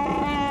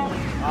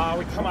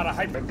come out of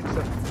hyper.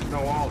 No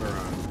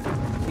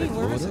Alderaan. They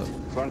blew it up.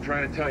 So I'm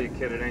trying to tell you,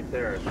 kid, it ain't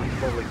there. It's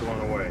totally blown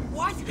away.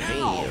 What?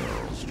 How?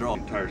 Strong.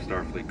 The entire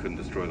Starfleet couldn't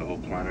destroy the whole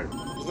planet.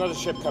 There's another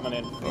ship coming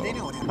in. They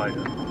know what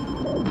Fighter.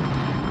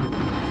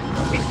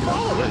 We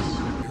follow us.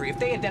 If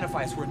they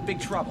identify us, we're in big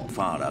trouble.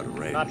 Far out of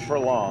range. Not for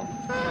long.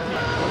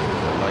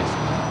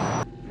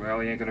 Well,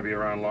 he ain't gonna be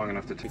around long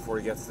enough to... Before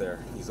he gets there,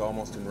 he's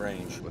almost in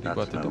range. What are you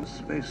about to do?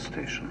 Space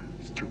station.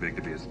 It's too big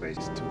to be a space.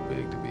 It's too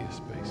big to be a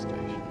space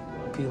station.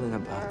 Feeling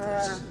about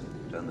this.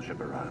 Turn the ship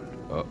around.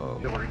 Uh-oh.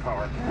 Delivery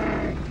power.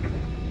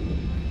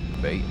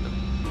 Baiting them.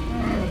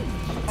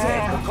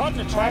 We're caught in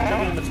a track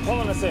beam that's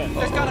pulling us in.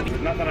 There's gotta be...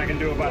 There's nothing I can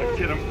do about it,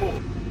 kid. I'm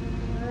full.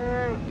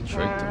 You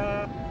tricked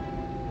them.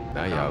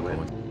 Now y'all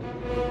going.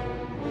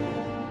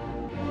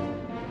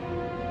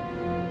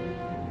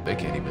 They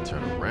can't even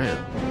turn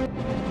around.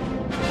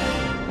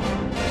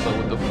 So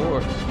with the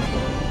Force.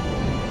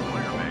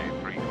 Clear May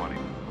 320.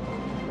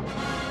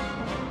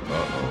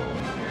 Uh-oh.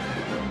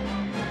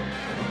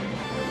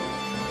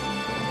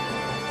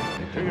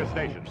 To your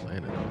station.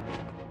 Planet.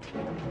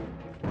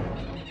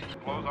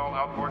 Close all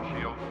outboard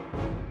shields.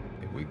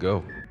 Here we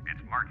go.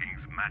 Its markings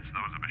match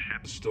those of a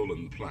ship.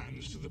 Stolen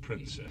plans to the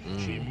princess.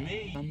 She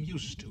may become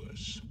used to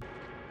us.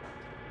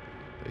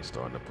 They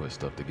starting to put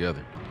stuff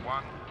together.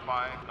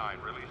 159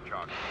 release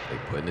charge. They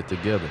putting it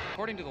together.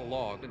 According to the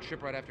log, the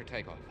ship right after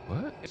takeoff.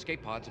 What?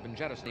 Escape pods have been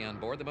jettisoned on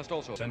board. They must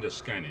also Send a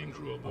scanning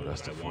crew aboard.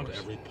 that's the I want Force.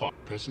 every part.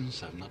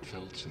 Presence I've not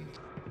felt since.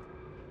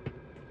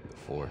 The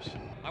Force.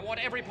 I want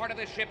every part of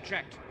this ship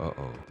checked.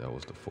 Uh-oh. That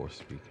was the Force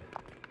speaking.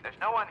 There's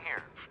no one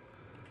here.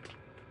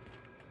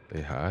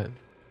 They hide.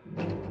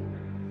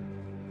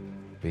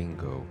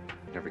 Bingo.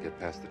 Never get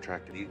past the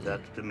track. Leave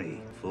that to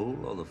me.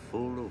 Fool or the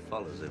fool who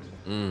follows it.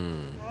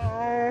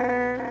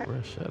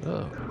 Bro, shut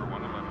up. Number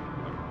 111.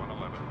 Number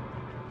 111.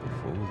 The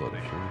fool or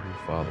the fool who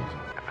follows him.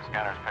 If the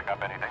scanners pick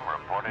up anything,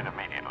 report it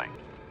immediately.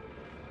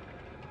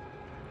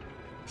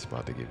 It's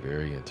about to get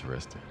very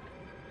interesting.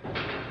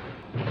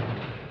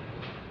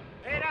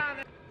 Hey, down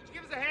there. Could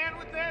you give us a hand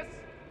with this?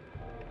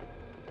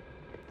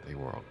 They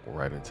walk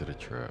right into the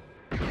trap.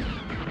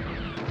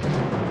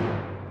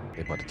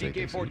 They about to take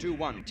this.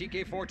 TK-421.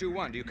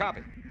 TK-421. Do you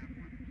copy?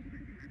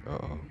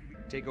 Uh-oh.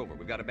 Take over.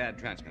 We've got a bad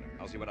transmitter.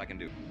 I'll see what I can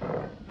do.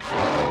 Damn,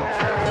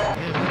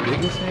 he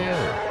big as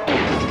hell.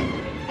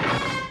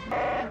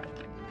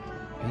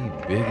 He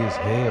big as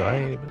hell. I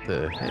ain't even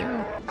the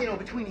hell. You know,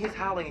 between his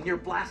howling and your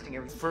blasting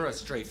everything. For a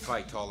straight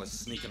fight, all this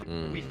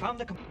sneaking... We found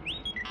the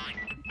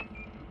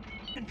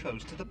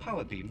controls to the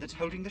power beam that's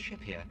holding the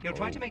ship here. You'll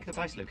try to make the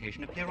device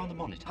location appear on the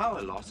monitor.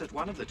 Power loss at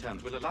one of the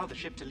terms will allow the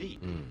ship to leave.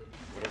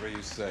 Whatever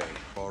you say.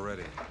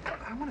 Already.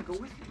 I want to go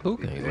with you.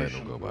 Luke ain't letting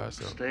him go by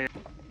himself. Stay.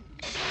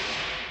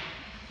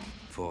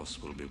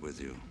 Force will be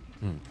with you.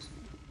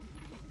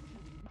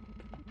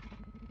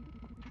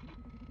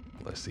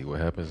 Let's see what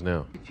happens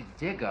now. Did you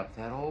dig up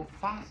that old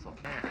fossil?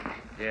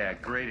 Yeah,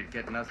 great at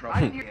getting us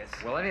I didn't hear this.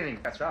 Well, anything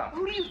that's up.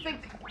 Who do you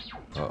think?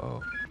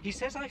 Uh-oh. He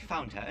says I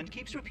found her and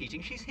keeps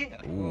repeating she's here.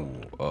 Ooh,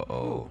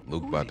 uh-oh.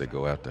 Luke about to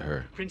go after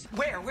her. Prince,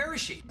 Where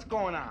is she? What's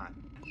going on?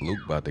 Luke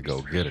about to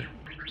go get her.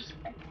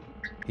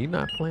 He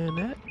not playing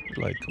that?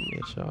 He like, come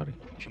here,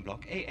 shawty.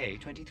 block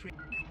AA-23.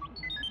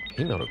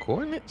 He know the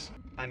coordinates?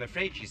 I'm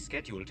afraid she's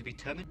scheduled to be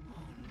terminated.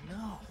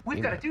 No.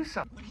 We've got to do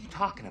something. What are you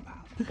talking about?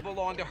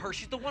 Belong to her.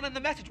 She's the one in the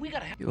message. We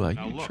gotta have. You like,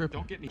 Now you look, tripping.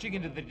 don't get me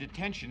into the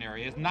detention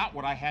area is not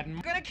what I had in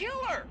mind. Gonna kill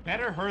her.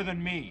 Better her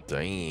than me.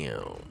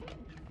 Damn.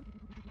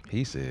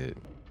 He said.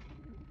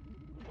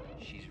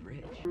 She's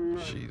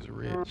rich. She's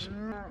rich.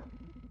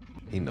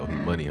 He know he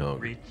money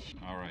hungry. Rich.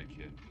 All right,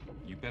 kid.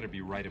 You better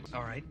be right about it.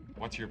 All right.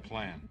 What's your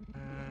plan?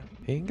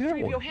 He ain't got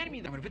Yo, one. hand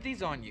me that. I'm gonna put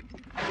these on you.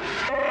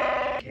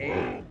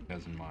 Okay.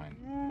 Doesn't mind.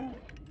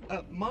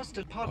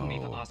 Master, pardon me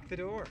for asking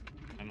Fedor.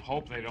 And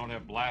hope they don't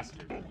have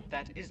blasters.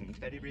 That isn't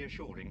very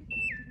reassuring.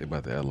 They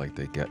about to act like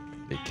they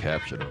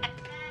captured him.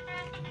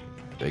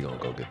 They gonna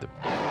go get the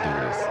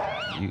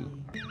do this.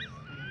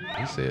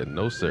 He said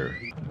no, sir.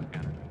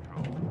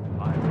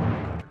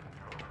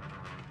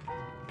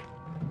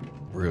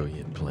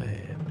 Brilliant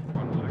plan,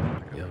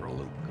 young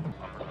Luke.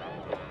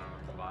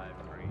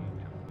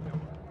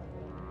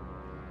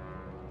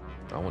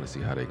 I want to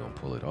see how they gonna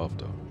pull it off,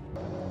 though.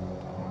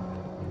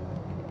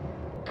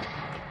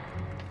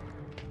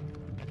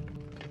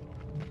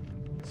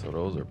 So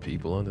those are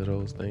people under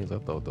those things? I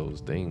thought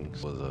those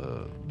things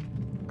was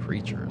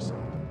creatures.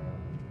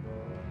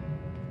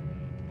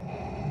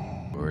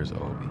 Where's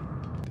Obi?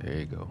 There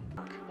you go.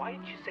 Why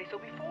didn't you say so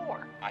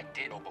before? I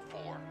did know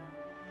before.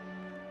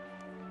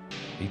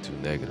 He too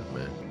negative,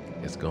 man.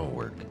 It's gonna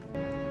work.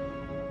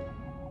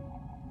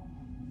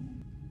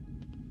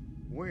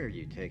 Where are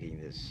you taking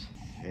this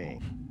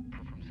thing?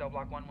 From cell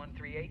block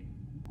 1138?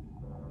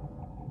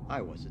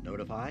 I wasn't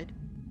notified.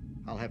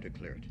 I'll have to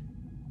clear it.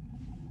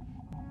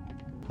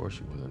 Of course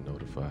you wasn't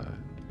notified.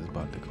 It's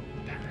about to go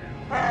down.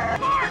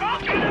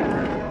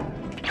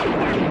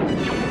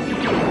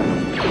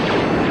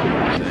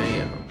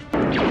 Damn.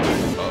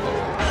 Uh-oh.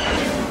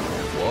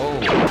 Whoa.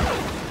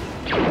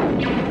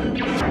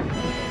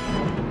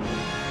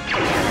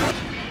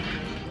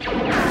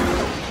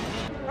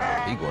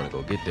 He gonna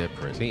go get that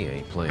prince. He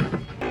ain't playing.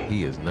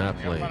 He is not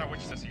playing. I don't know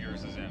which system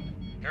yours is in.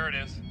 Here it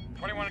is.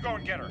 21, go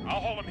and get her.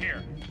 I'll hold him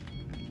here.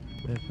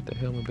 Man, put the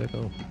helmet back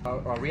on.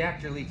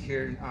 Reactor leak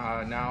here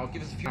now.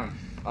 Give us a few.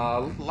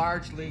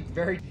 Large leak,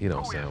 very. He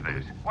don't sound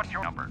believable. What's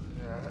your number?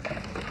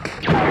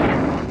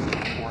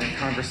 Boring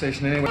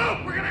conversation anyway.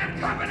 Oh, we're gonna have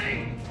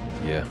company!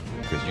 Yeah,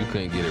 because you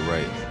couldn't get it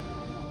right.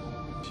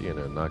 She in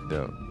there knocked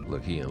out.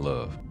 Look, he in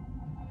love.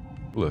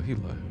 Look, he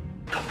like.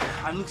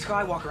 I'm Luke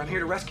Skywalker. I'm here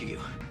to rescue you.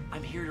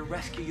 I'm here to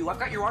rescue you. I've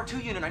got your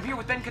R2 unit. I'm here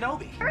with Ben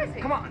Kenobi. Where is he?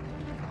 Come on.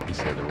 He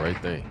said the right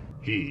thing.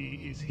 He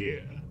is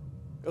here.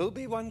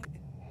 Obi-Wan,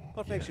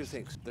 what makes you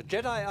think? The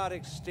Jedi are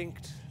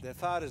extinct. Their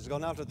fire has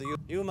gone out of the...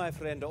 You, my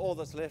friend, are all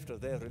that's left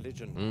of their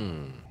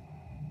religion.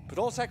 Put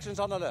all sections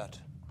on alert.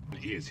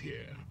 He is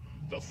here.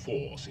 The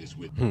Force is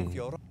with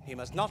He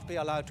must not be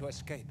allowed to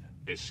escape.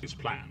 This is his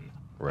plan.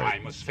 Right.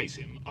 I must face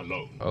him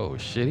alone. Oh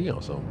shit, he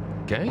on some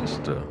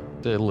gangster.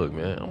 Said, look,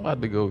 man, I'm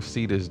about to go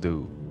see this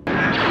dude.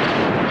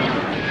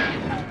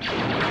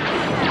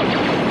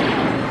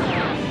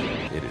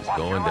 It is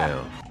going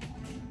down.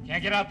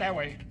 Can't get out that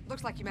way.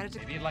 Looks like you managed to...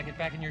 Maybe you'd like it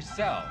back in your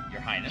cell,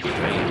 Your Highness.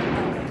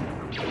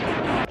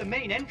 The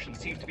main entrance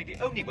seems to be the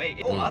only way.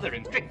 All other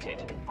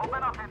infected.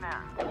 Open up in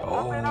there.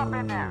 Oh. Open up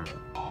in there.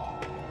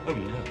 Oh no.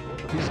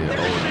 He said,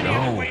 oh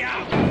no. Way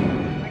out.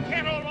 I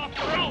can't hold off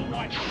the road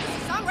one.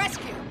 Some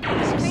rescue.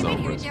 This is Came some in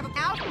here to rescue. give him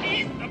out.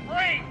 Eat the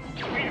brains.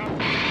 We are...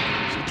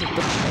 She took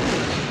the...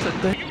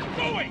 What are you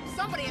doing?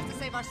 Somebody has to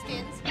save our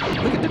skins.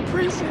 Look at the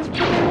princess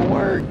put in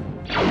work.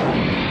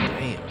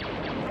 Damn.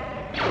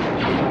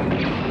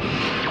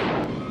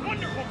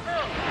 Wonderful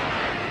girl.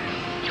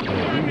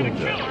 Man, I'm we gonna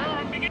moved kill up. her or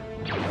I'm begin...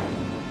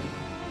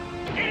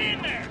 Get in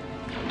there.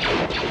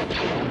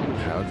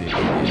 How did he get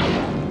in?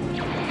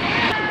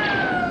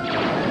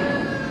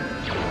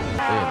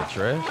 They in the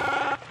trash?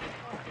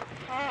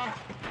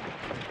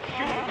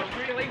 Shooting a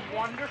really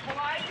wonderful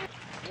idea.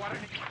 What an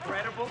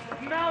incredible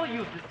smell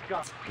you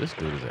discovered. This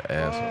dude is an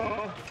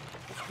asshole.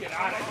 Get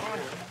out of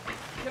here.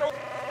 Get over.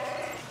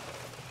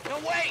 No,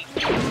 wait.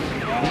 He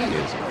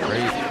is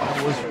crazy.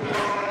 Oh, it's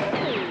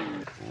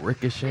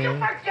ricocheting.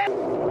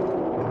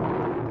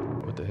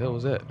 What the hell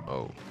was that?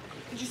 Oh.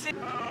 Did you see?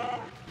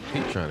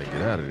 He's trying to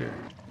get out of there.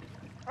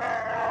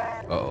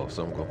 Uh-oh,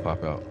 something gonna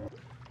pop out.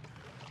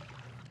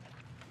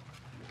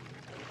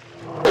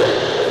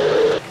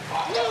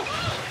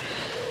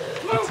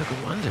 He took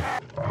him under.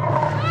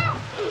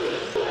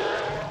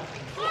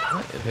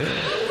 What the hell?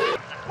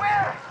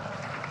 Where?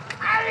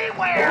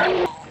 Anywhere.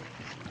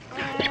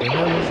 What the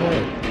hell is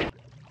that?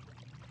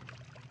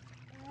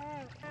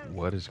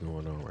 What is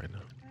going on right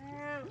now?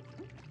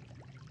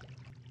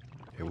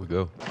 Here we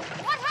go.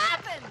 What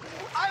happened?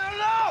 I don't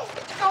know.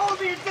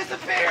 Obi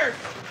disappeared.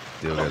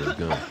 Still got his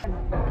gun.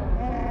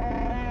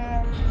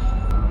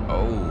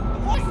 Oh.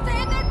 Just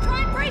stand there and try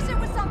and brace it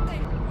with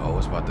something. Oh,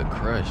 it's about to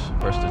crush.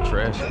 Press the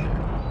trash in there.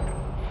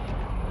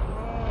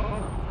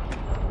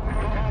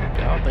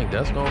 Y'all think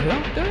that's gonna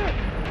help that?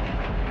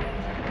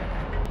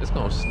 It's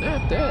gonna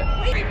snap that.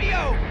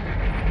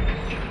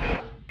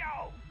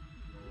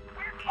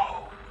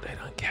 Oh, they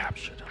done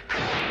captured him.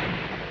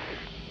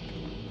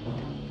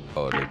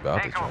 Oh, they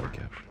about to try to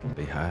capture him.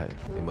 They hide.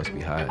 They must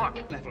be hiding.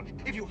 Level.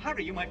 If you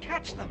hurry, you might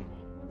catch them.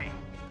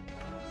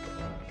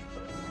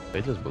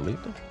 They just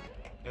believed him?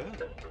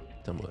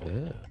 Oh.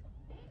 Yeah.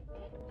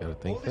 Gotta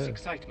think All this fast.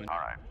 excitement. All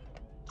right.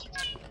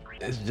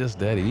 It's just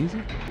that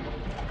easy?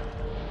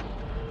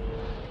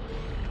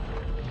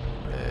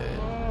 Man,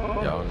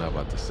 y'all not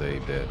about to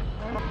save that.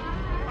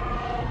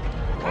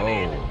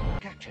 Whoa.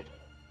 Captured.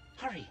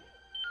 Hurry.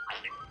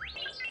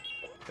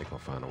 They gonna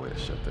find a way to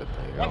shut that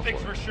thing One off.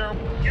 thing's for sure.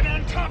 Get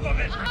on top of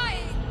it.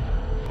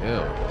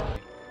 Yeah.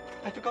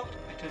 I forgot.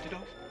 I turned it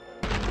off.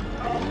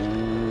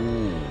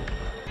 Ooh.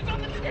 It's on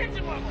the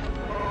detention level.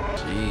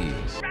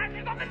 Jeez. Crash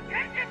is on the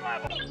detention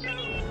level.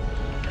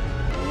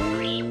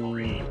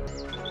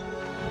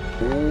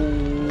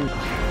 Ooh.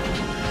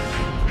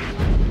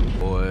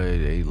 Boy,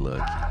 they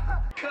lucky.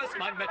 Curse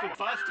my metal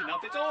fast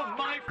enough. It's all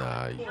my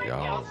fault. Nah,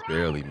 y'all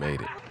barely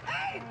made it.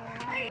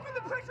 Hey,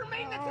 the pressure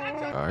maintenance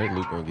action. All right,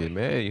 Luke gonna get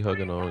mad. You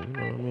hugging on, you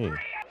know what I mean?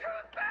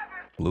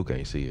 Luke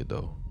ain't see it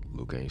though.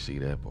 Luke ain't see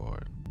that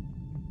part.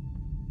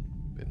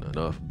 Been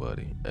enough,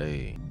 buddy.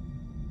 Hey.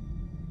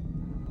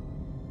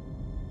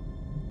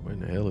 Where in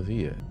the hell is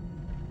he at?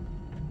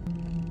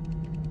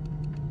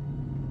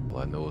 All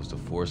I know is the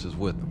Force is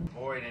with him.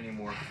 Avoid any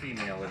more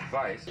female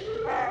advice. This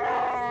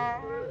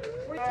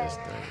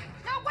thing.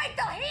 No, wait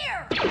till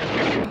here! He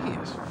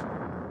is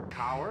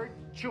Howard,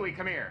 Chewie,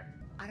 come here.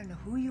 I don't know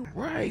who you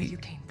right. you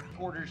came from.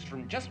 Orders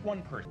from just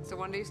one person. So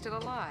one day you're still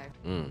alive.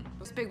 Mm.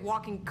 This big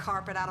walking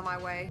carpet out of my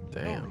way.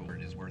 Damn.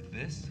 It is worth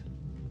this.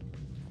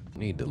 You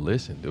need to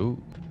listen,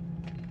 dude.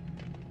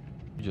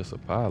 You're just a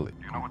pilot.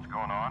 You know what's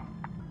going on?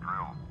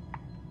 Drill.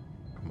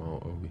 Come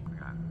on, Obi. The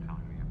guy's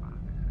telling me about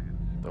it.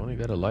 They say Don't he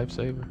got a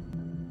lifesaver?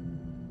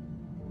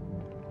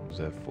 Who's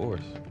that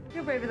Force?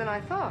 You're braver than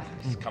I thought.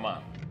 Come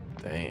on.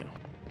 Damn.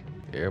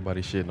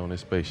 Everybody shitting on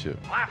this spaceship.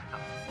 blast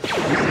them.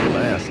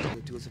 Blast him.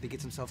 Do us if he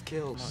gets himself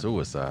killed.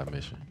 Suicide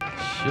mission.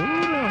 Shoot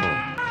him.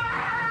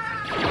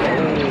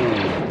 Oh.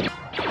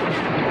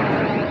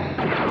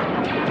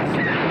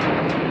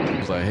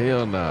 It's like,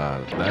 hell nah.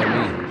 Not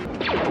me.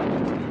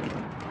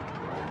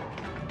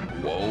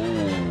 Whoa.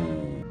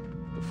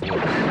 The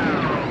Force.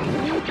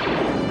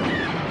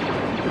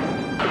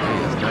 Hey,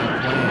 it's not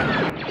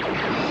playing.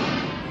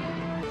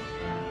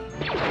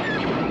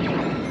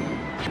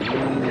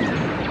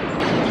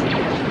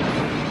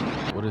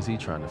 What is he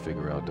trying to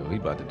figure out, though? He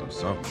about to do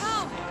something.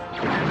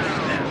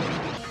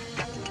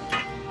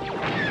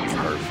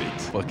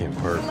 Perfect. Fucking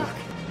perfect.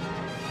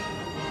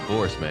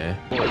 Force, man.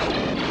 Force.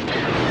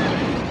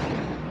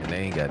 And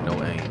they ain't got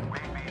no aim.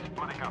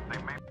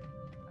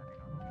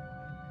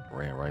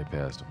 Ran right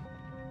past him.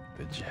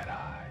 The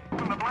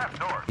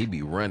Jedi. He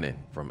be running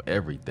from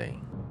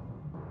everything.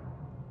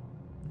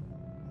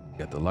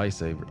 Got the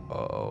lightsaber.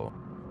 Uh-oh.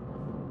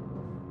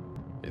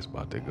 It's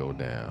about to go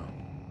down.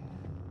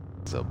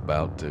 It's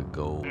about to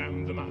go.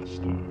 I'm the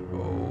master.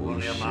 Oh,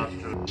 shit.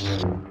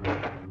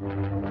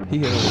 He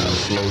had a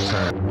slow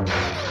turn.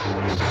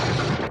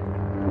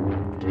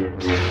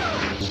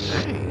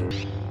 Dang.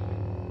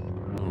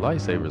 Them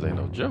lightsabers ain't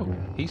no joke.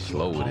 He's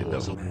slow with it,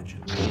 though.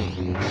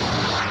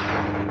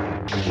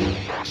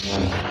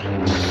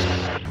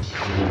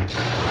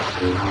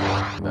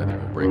 Not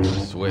even breaking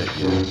a sweat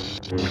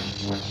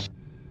yet.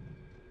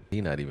 He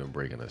not even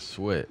breaking a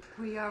sweat.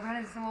 We ran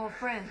into some old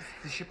friends.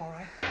 Is the ship all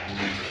right?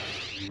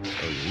 Oh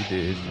yeah, he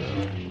did his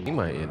job. He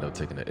might end up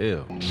taking an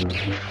L.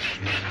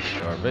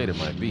 Darth Vader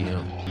might be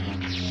him.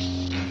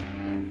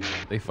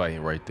 They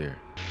fighting right there.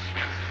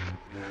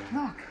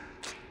 Look.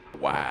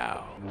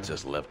 Wow.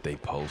 Just left they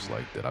post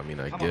like that. I mean,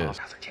 I guess.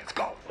 Now's our chance.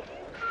 Go.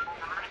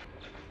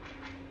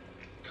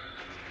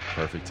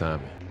 Perfect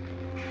timing.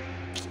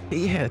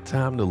 He had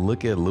time to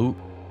look at Luke.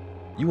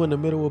 You in the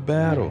middle of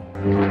battle.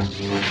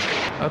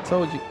 I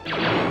told you. I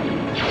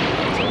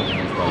told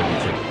you was probably gonna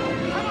take it.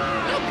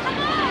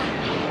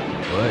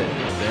 But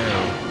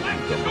down,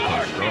 he's gonna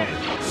become stronger.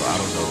 So I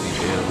don't know if he's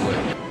dead or what.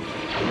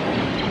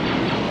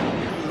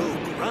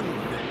 Luke, run.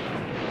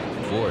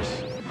 Force.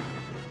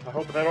 I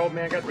hope that old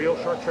man got a real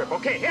short trip.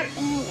 Okay, hit it.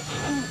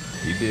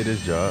 He did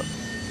his job.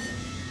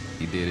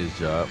 He did his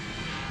job.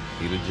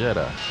 He the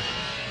Jedi.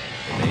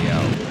 And they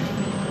out.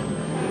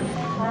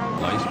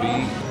 Light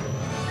speed.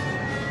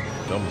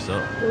 Tell me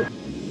something.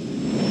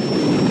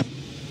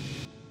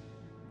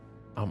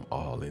 I'm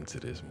all into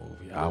this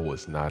movie. I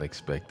was not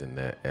expecting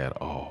that at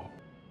all.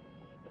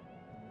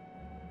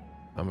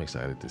 I'm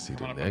excited to see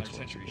the next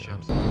one.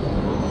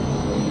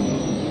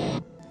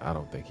 I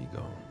don't think he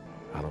gone.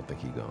 I don't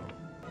think he gone.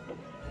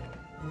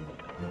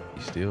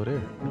 He's still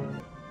there.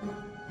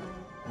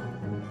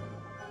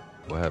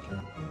 What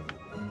happened?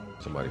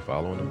 Somebody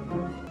following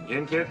him?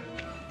 In, kid?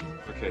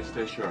 Okay,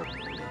 stay sharp.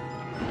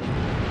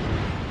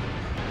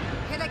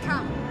 Here they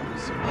come.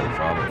 Somebody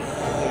following him.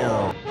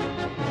 Damn.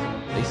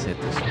 They sent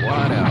the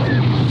squad out.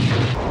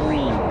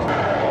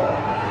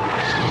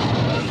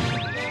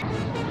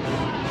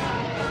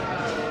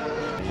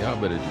 Y'all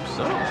better do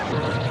something.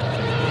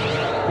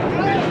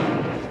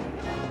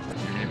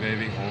 Hey,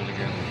 baby, hold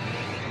together.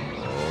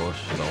 Oh,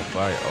 shit, on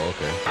fire. Oh,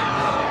 okay.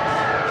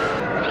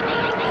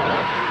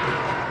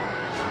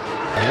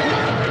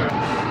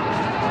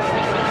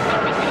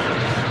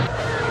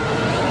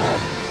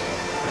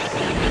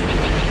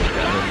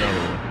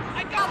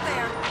 I got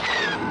there.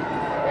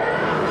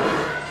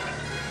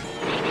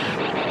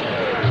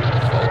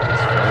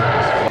 Focus.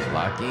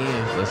 Lock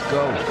in. Let's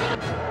go.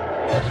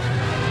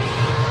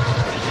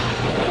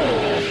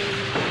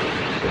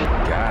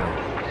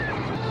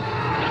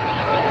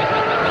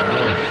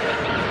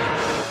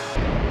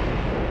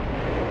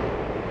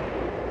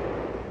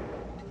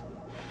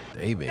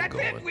 They been That's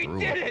going it, we through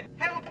did it. it!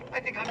 Help!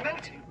 I think I'm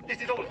melting. This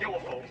is all your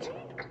fault.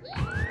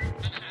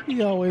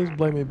 He always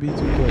blaming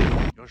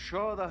B2K. You're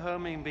sure the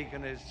homing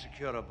beacon is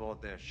secure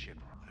aboard their ship?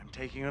 I'm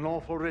taking an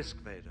awful risk,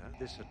 Vader.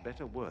 This had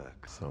better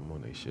work. Some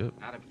on their ship.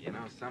 You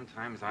know,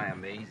 sometimes I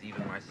amaze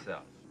even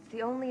myself. It's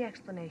the only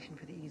explanation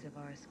for the ease of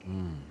our escape.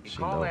 You She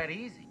call know. that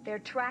easy? They're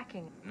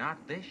tracking. Not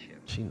this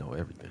ship. She know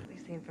everything. At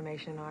least the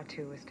information in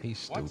R2 is... He's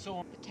stupid.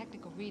 The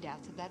technical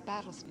readouts of that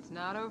battle speed. It's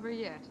not over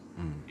yet.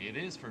 It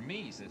is for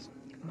me, sis.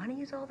 If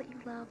money is all that you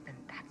love, then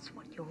that's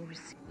what you'll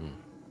receive.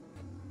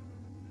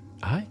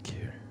 I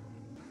care.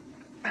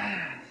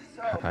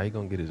 How you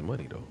gonna get his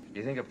money though? Do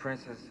you think a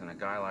princess and a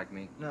guy like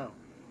me? No.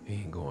 He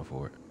ain't going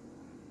for it.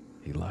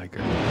 He like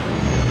her.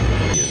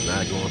 He is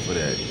not going for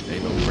that.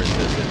 Ain't no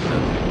princess and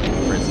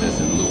nothing. Princess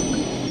and Luke.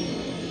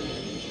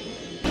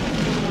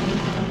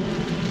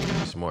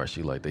 Smart.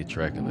 She like they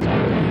tracking us.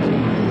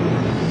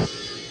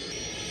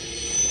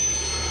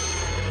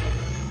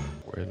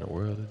 Where in the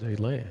world did they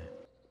land?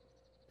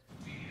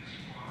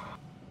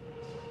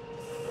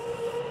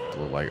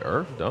 Look like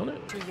Earth, don't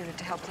it? 2 unit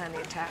to help plan the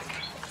attack.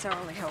 It's our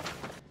only hope.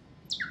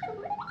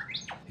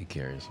 He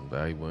carrying some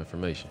valuable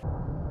information.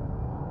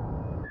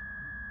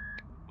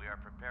 We are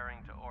preparing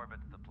to orbit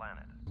the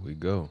planet. Here we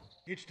go.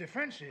 Its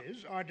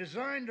defenses are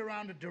designed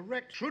around a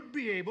direct, should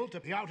be able to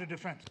be out of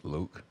defense.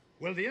 Luke.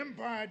 Well, the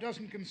Empire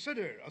doesn't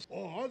consider us,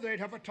 or they'd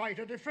have a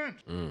tighter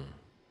defense.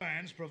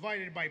 Plans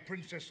provided by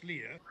Princess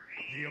Leia.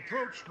 The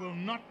approach will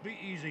not be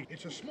easy.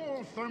 It's a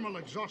small thermal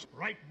exhaust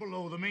right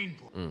below the main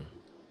port.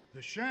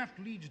 The shaft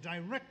leads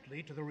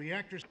directly to the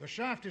reactors. The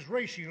shaft is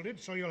ray shielded,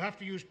 so you'll have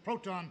to use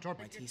proton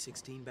torpedoes. My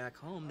T-16 back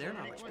home, they're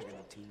not much bigger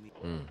than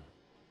TV.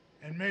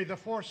 And may the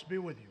Force be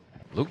with you.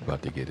 Luke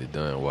about to get it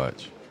done,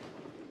 watch.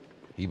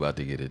 He about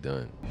to get it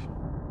done.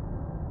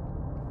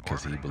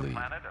 Because he believes.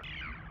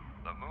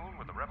 The moon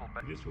with the rebel...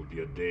 This will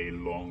be a day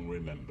long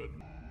remembered.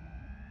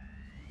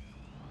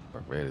 I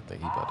read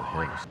think he about to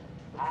handle.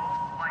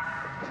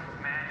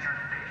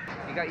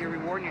 You got your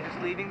reward and you're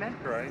just leaving then?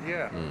 Right,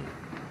 yeah.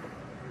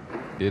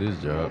 Did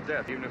his Well, job.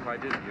 death, even if I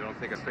didn't, you don't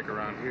think I'd stick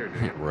around here, do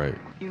you? Right.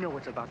 You know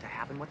what's about to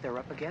happen, what they're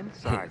up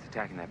against? Besides,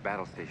 attacking that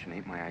battle station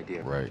ain't my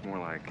idea. Right. It's more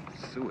like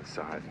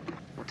suicide.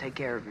 Well, take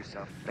care of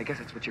yourself. I guess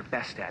that's what you're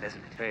best at, isn't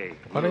it? Hey,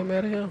 Why they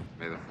mad at him?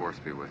 may the force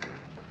be with you.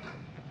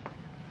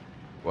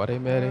 Why they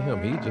mad at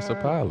him? He just a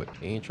pilot.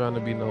 He ain't trying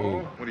to be no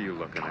What are you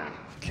looking at?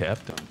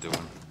 captain. I'm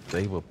doing.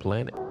 Save a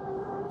planet.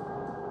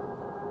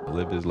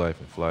 Live his life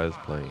and fly his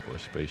plane or a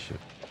spaceship.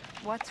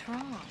 What's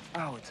wrong?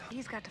 Oh, it's...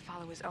 He's got to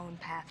follow his own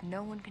path.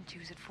 No one can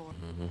choose it for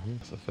him.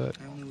 That's a fact.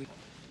 Only we...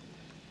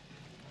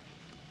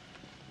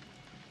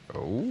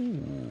 Oh.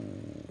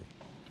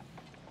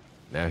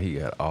 Now he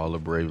got all the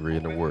bravery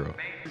in the world.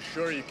 You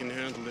sure you can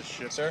handle this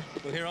shit, sir?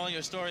 We'll hear all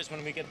your stories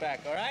when we get back,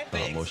 all right?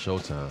 Almost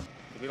showtime.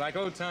 We like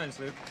old times,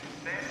 Luke.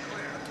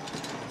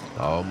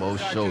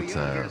 Almost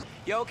showtime.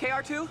 You okay,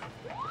 R2?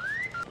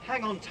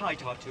 Hang on tight,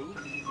 R2.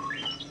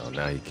 Oh,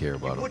 now he care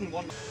about him. Wouldn't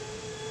want...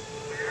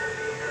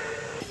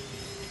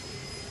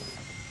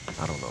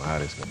 I don't know how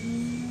this gonna...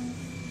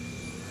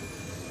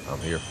 I'm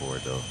here for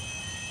it, though.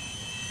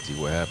 See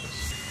what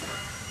happens.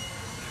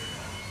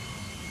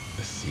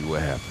 Let's see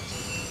what happens.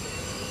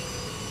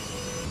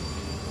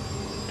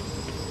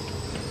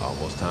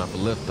 Almost time for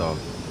liftoff.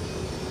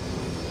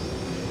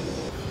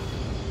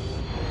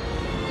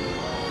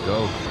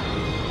 Go.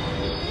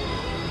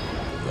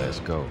 Let's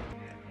go.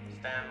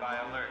 Stand by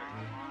alert.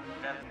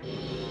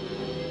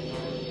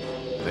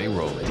 They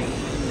rolling.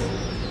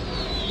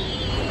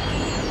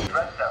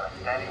 Red 7,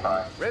 standing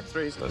by. Red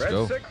 3, Let's Red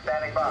go. 6,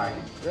 Standing by.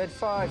 Red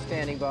 5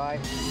 standing by.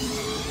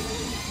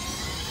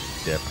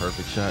 That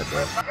perfect shot,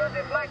 though. Your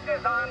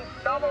deflectors on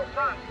double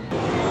front.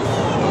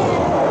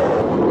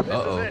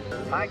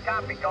 Uh-oh. I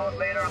copy code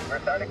later. We're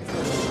starting.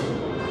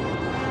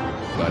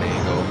 But he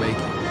ain't gonna make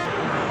it.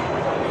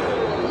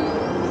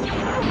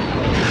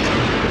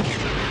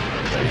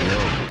 There you go.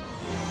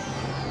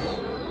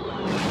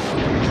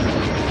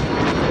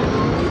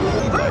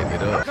 He lighting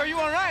it up. Are you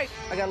all right?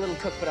 I got a little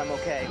cooked, but I'm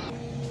okay.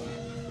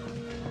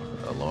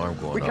 Alarm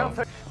going off.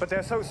 but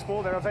they're so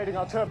small they're evading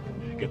our turret.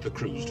 Get the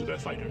crews to their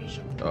fighters.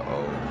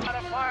 Uh-oh. Got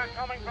a fire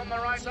coming from the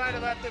right side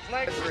of that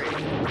deflector.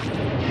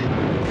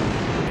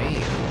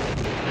 Damn.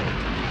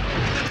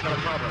 Got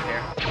a problem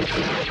here.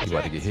 You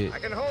about to get hit. I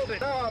can hold it.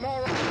 No, I'm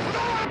all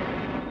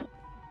right.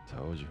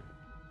 Told you.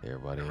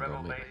 Everybody ain't Rebel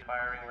gonna make base it.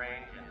 firing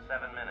range in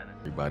 7 minutes.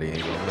 Everybody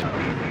ain't gonna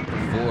make it.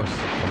 Force.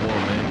 Come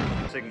on,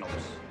 man.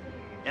 Signals.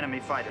 Enemy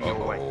fighter your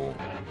way. Uh-oh.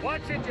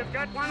 Watch it, you've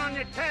got one on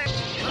your tank.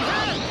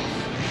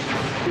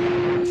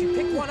 She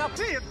picked one up.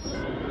 See it.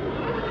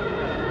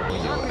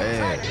 On your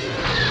ass.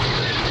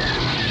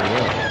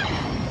 Yeah.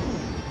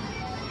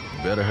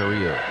 Better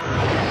hurry up.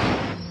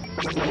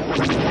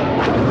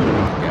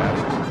 Got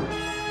it.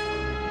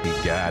 He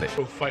got it.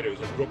 Both fighters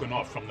have broken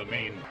off from the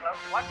main.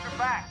 Watch your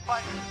back,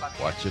 fighters.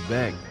 Watch your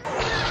back.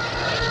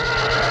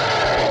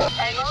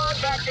 Hang on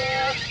back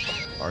there.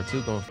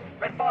 R2 going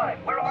Red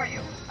 5, where are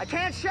you? I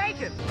can't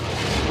shake it.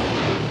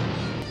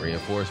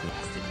 reinforcement.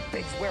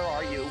 Biggs, where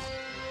are you?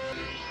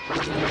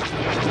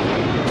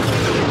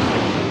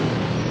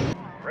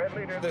 Red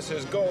leader. This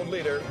is gold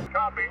leader.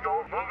 Copy,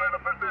 gold. Move into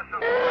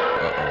position.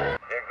 Uh-oh.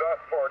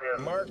 Exhaust port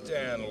is Marked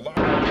and locked.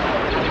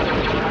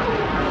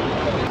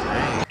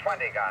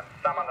 20 guns.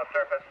 Some on the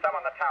surface, some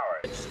on the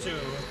towers. It's to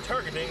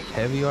targeting.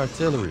 Heavy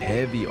artillery.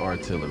 Heavy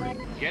artillery.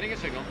 Getting a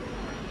signal.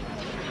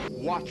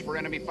 Watch for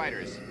enemy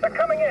fighters. They're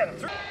coming in.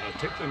 I'll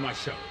take them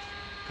myself.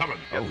 Come on.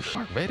 Oh,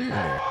 Darth Vader in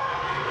there.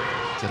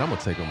 Said I'm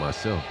gonna take him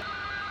myself.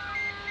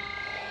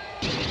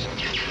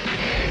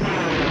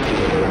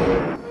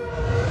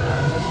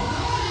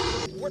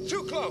 We're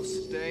too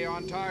close. Stay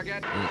on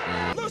target.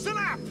 Loosen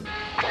up.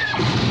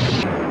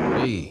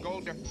 Hey.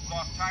 Golder.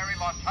 Lost Tyree,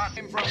 lost Hut.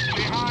 Him from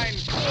behind.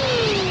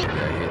 He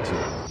got hit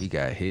too. He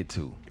got hit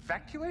too.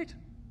 Evacuate?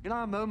 In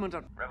our moment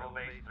of... Rebel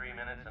base 3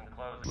 minutes and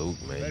closing. Luke,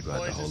 man, you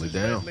got to hold it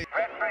down. Red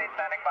train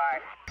standing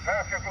by.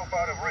 Prepare your group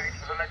out of range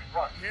for the next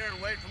run. Here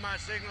and wait for my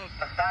signal.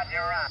 Start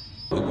your round.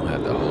 Luke gonna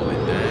have to hold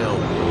it down,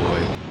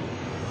 boy.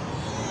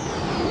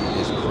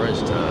 It's crunch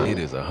time. It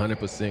is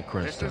 100%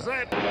 crunch This is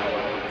time. it.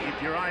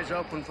 Keep your eyes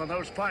open for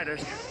those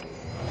fighters.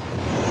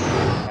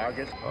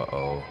 Target.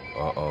 Uh-oh.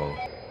 Uh-oh.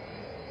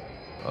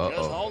 Just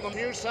Uh-oh. hold them a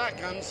few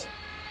seconds.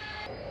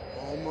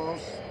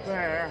 Almost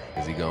there.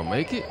 Is he gonna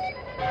make it?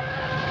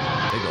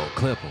 They gonna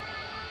clip him.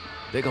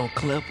 They gonna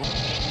clip him.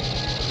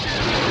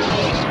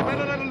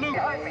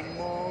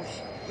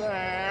 Almost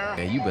there.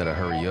 Man, you better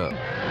hurry up.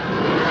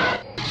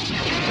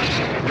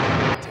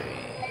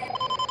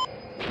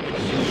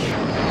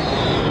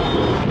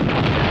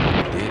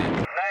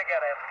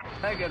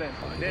 Negative.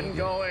 Didn't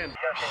go in.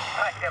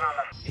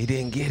 He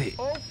didn't get it.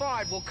 Hold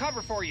 5, we'll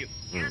cover for you.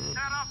 Set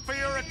up for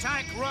your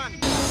attack run.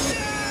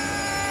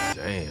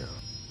 Damn.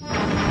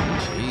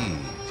 Jeez.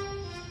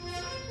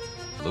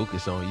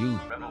 Lucas on you.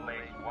 Rebel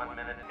base 1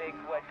 minute. Big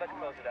wedge, let's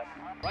close it up.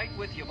 Right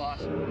with you, boss.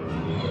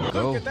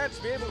 Go. Look at that.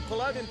 To be able to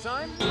pull out in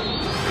time.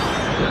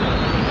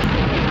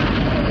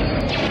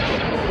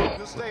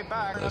 Just stay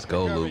back. Let's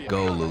go, Luke.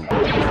 Go, Luke.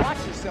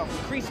 Watch yourself.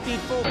 Increase speed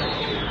full.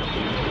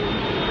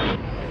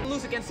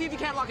 Loose again. See if you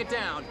can't lock it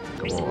down.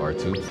 Come on,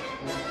 R2.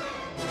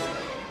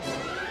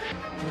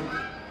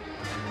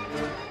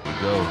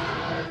 Go.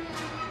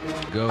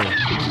 Go.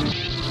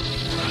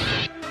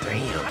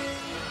 Damn.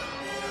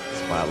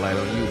 Spotlight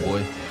on you,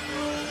 boy.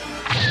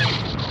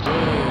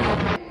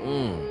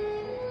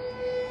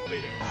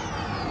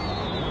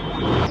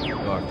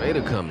 Darth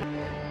Vader coming.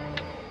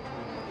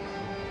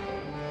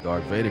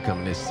 Darth Vader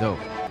coming himself.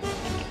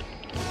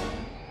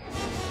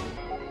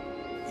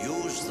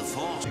 Use the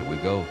force. Here we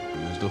go.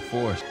 Use the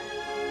force.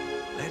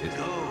 Let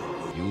go.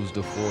 Use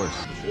the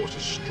force. The force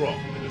is strong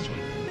in this one.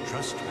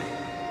 Trust me.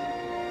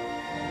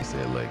 He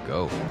said let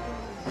go.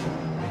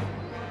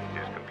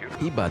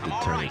 He about to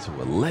turn into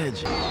a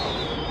legend.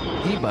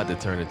 He about to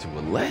turn into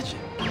a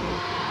legend. I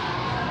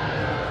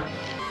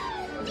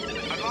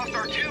lost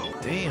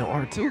R2. Damn,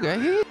 R2 got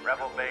hit.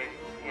 Rebel base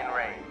in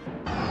range.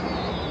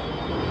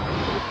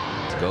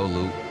 Let's go,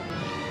 Luke.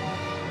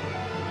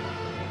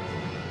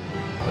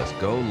 Let's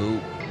go,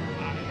 Luke.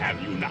 I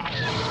have you now.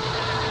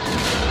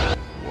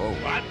 Whoa.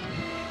 What?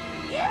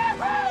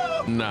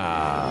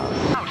 Nah.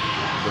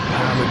 The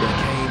pilot that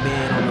came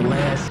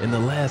in the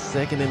last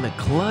second in the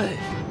clutch.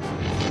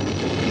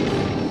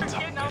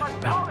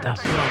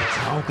 That's what I'm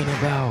talking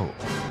about.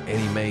 And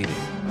he made it.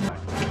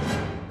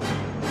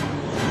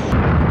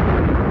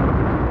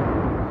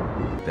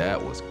 That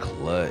was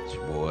clutch,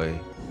 boy.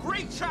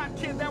 Great shot,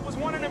 kid. That was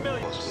 1 in a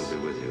million. Force will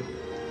be with you,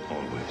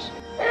 always.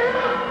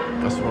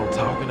 That's what I'm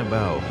talking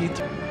about.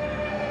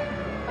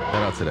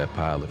 Shout out to that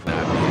pilot for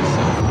not being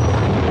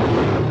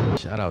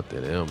so. Shout out to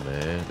them,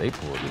 man. They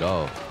pulled it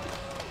off.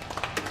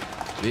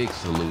 Big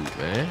salute,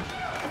 man.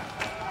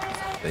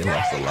 They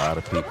lost a lot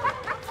of people.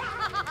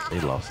 They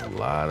lost a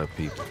lot of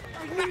people.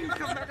 I knew you'd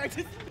come back. I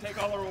just take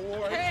all the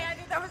rewards. Hey, I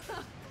think that was...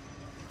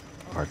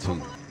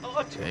 R2.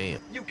 Oh,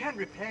 Damn. you can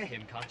repair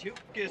him, can't you?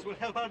 Gears will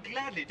help. I'll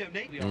gladly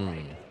donate. We are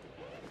right.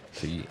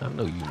 See, I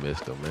know you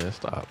missed them, man.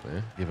 Stop,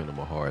 man. Giving them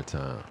a hard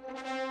time.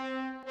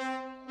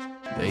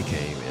 They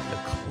came in the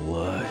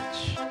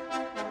clutch.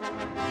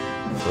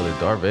 So did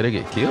Darth Vader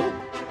get killed?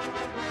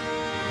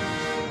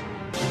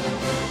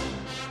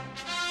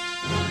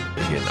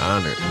 They're getting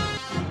honored.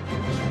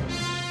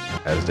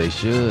 As they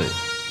should.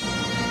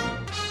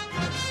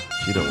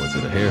 She done went to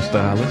the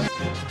hairstylist.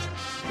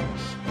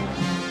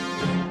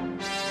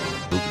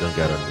 Luke done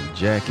got a new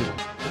jacket.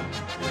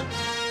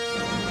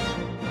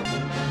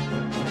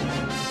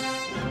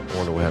 I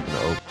wonder what happened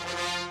to Oak.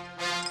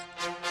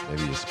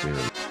 Maybe his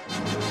spirit.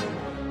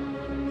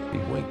 He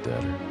winked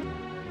at her.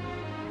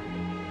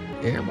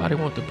 Everybody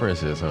want the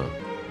princess, huh?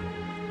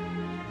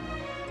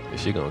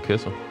 Is she gonna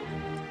kiss him?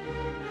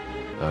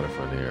 Not in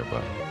front of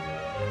everybody.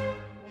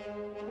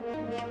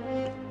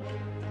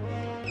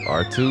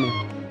 R2,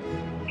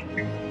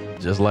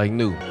 just like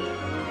new.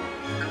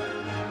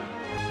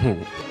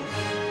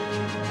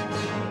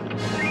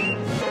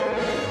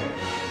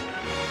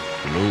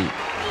 Luke,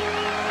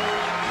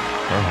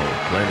 her whole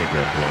planet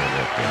got blown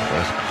up there.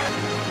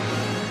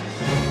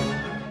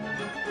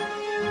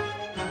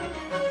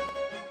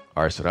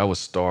 All right, so that was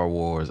Star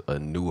Wars: A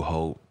New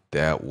Hope.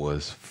 That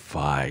was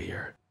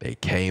fire. They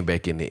came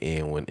back in the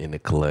end when in the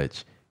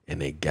clutch,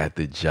 and they got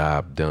the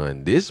job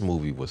done. This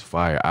movie was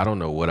fire. I don't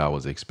know what I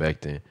was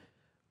expecting,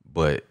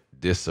 but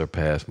this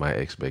surpassed my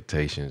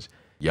expectations.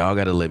 Y'all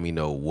got to let me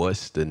know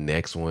what's the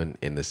next one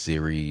in the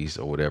series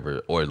or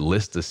whatever, or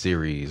list the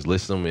series,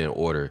 list them in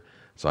order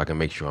so I can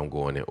make sure I'm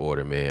going in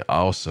order, man.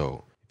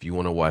 Also, if you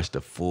want to watch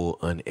the full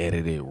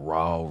unedited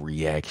raw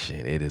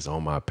reaction, it is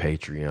on my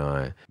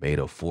Patreon. May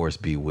the force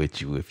be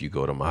with you if you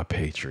go to my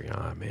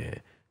Patreon, man.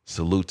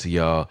 Salute to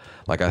y'all.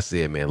 Like I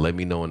said, man, let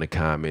me know in the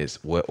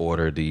comments what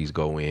order these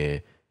go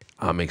in.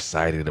 I'm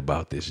excited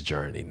about this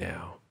journey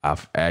now.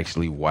 I've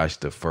actually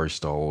watched the first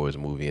Star Wars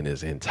movie in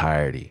its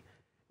entirety,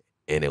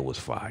 and it was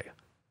fire.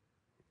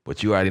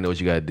 But you already know what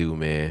you got to do,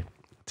 man.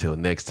 Till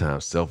next time,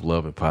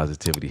 self-love and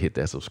positivity. Hit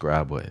that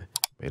subscribe button.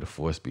 May the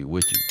force be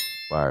with you.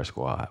 Fire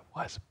Squad,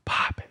 what's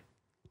poppin'?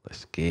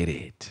 Let's get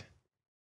it.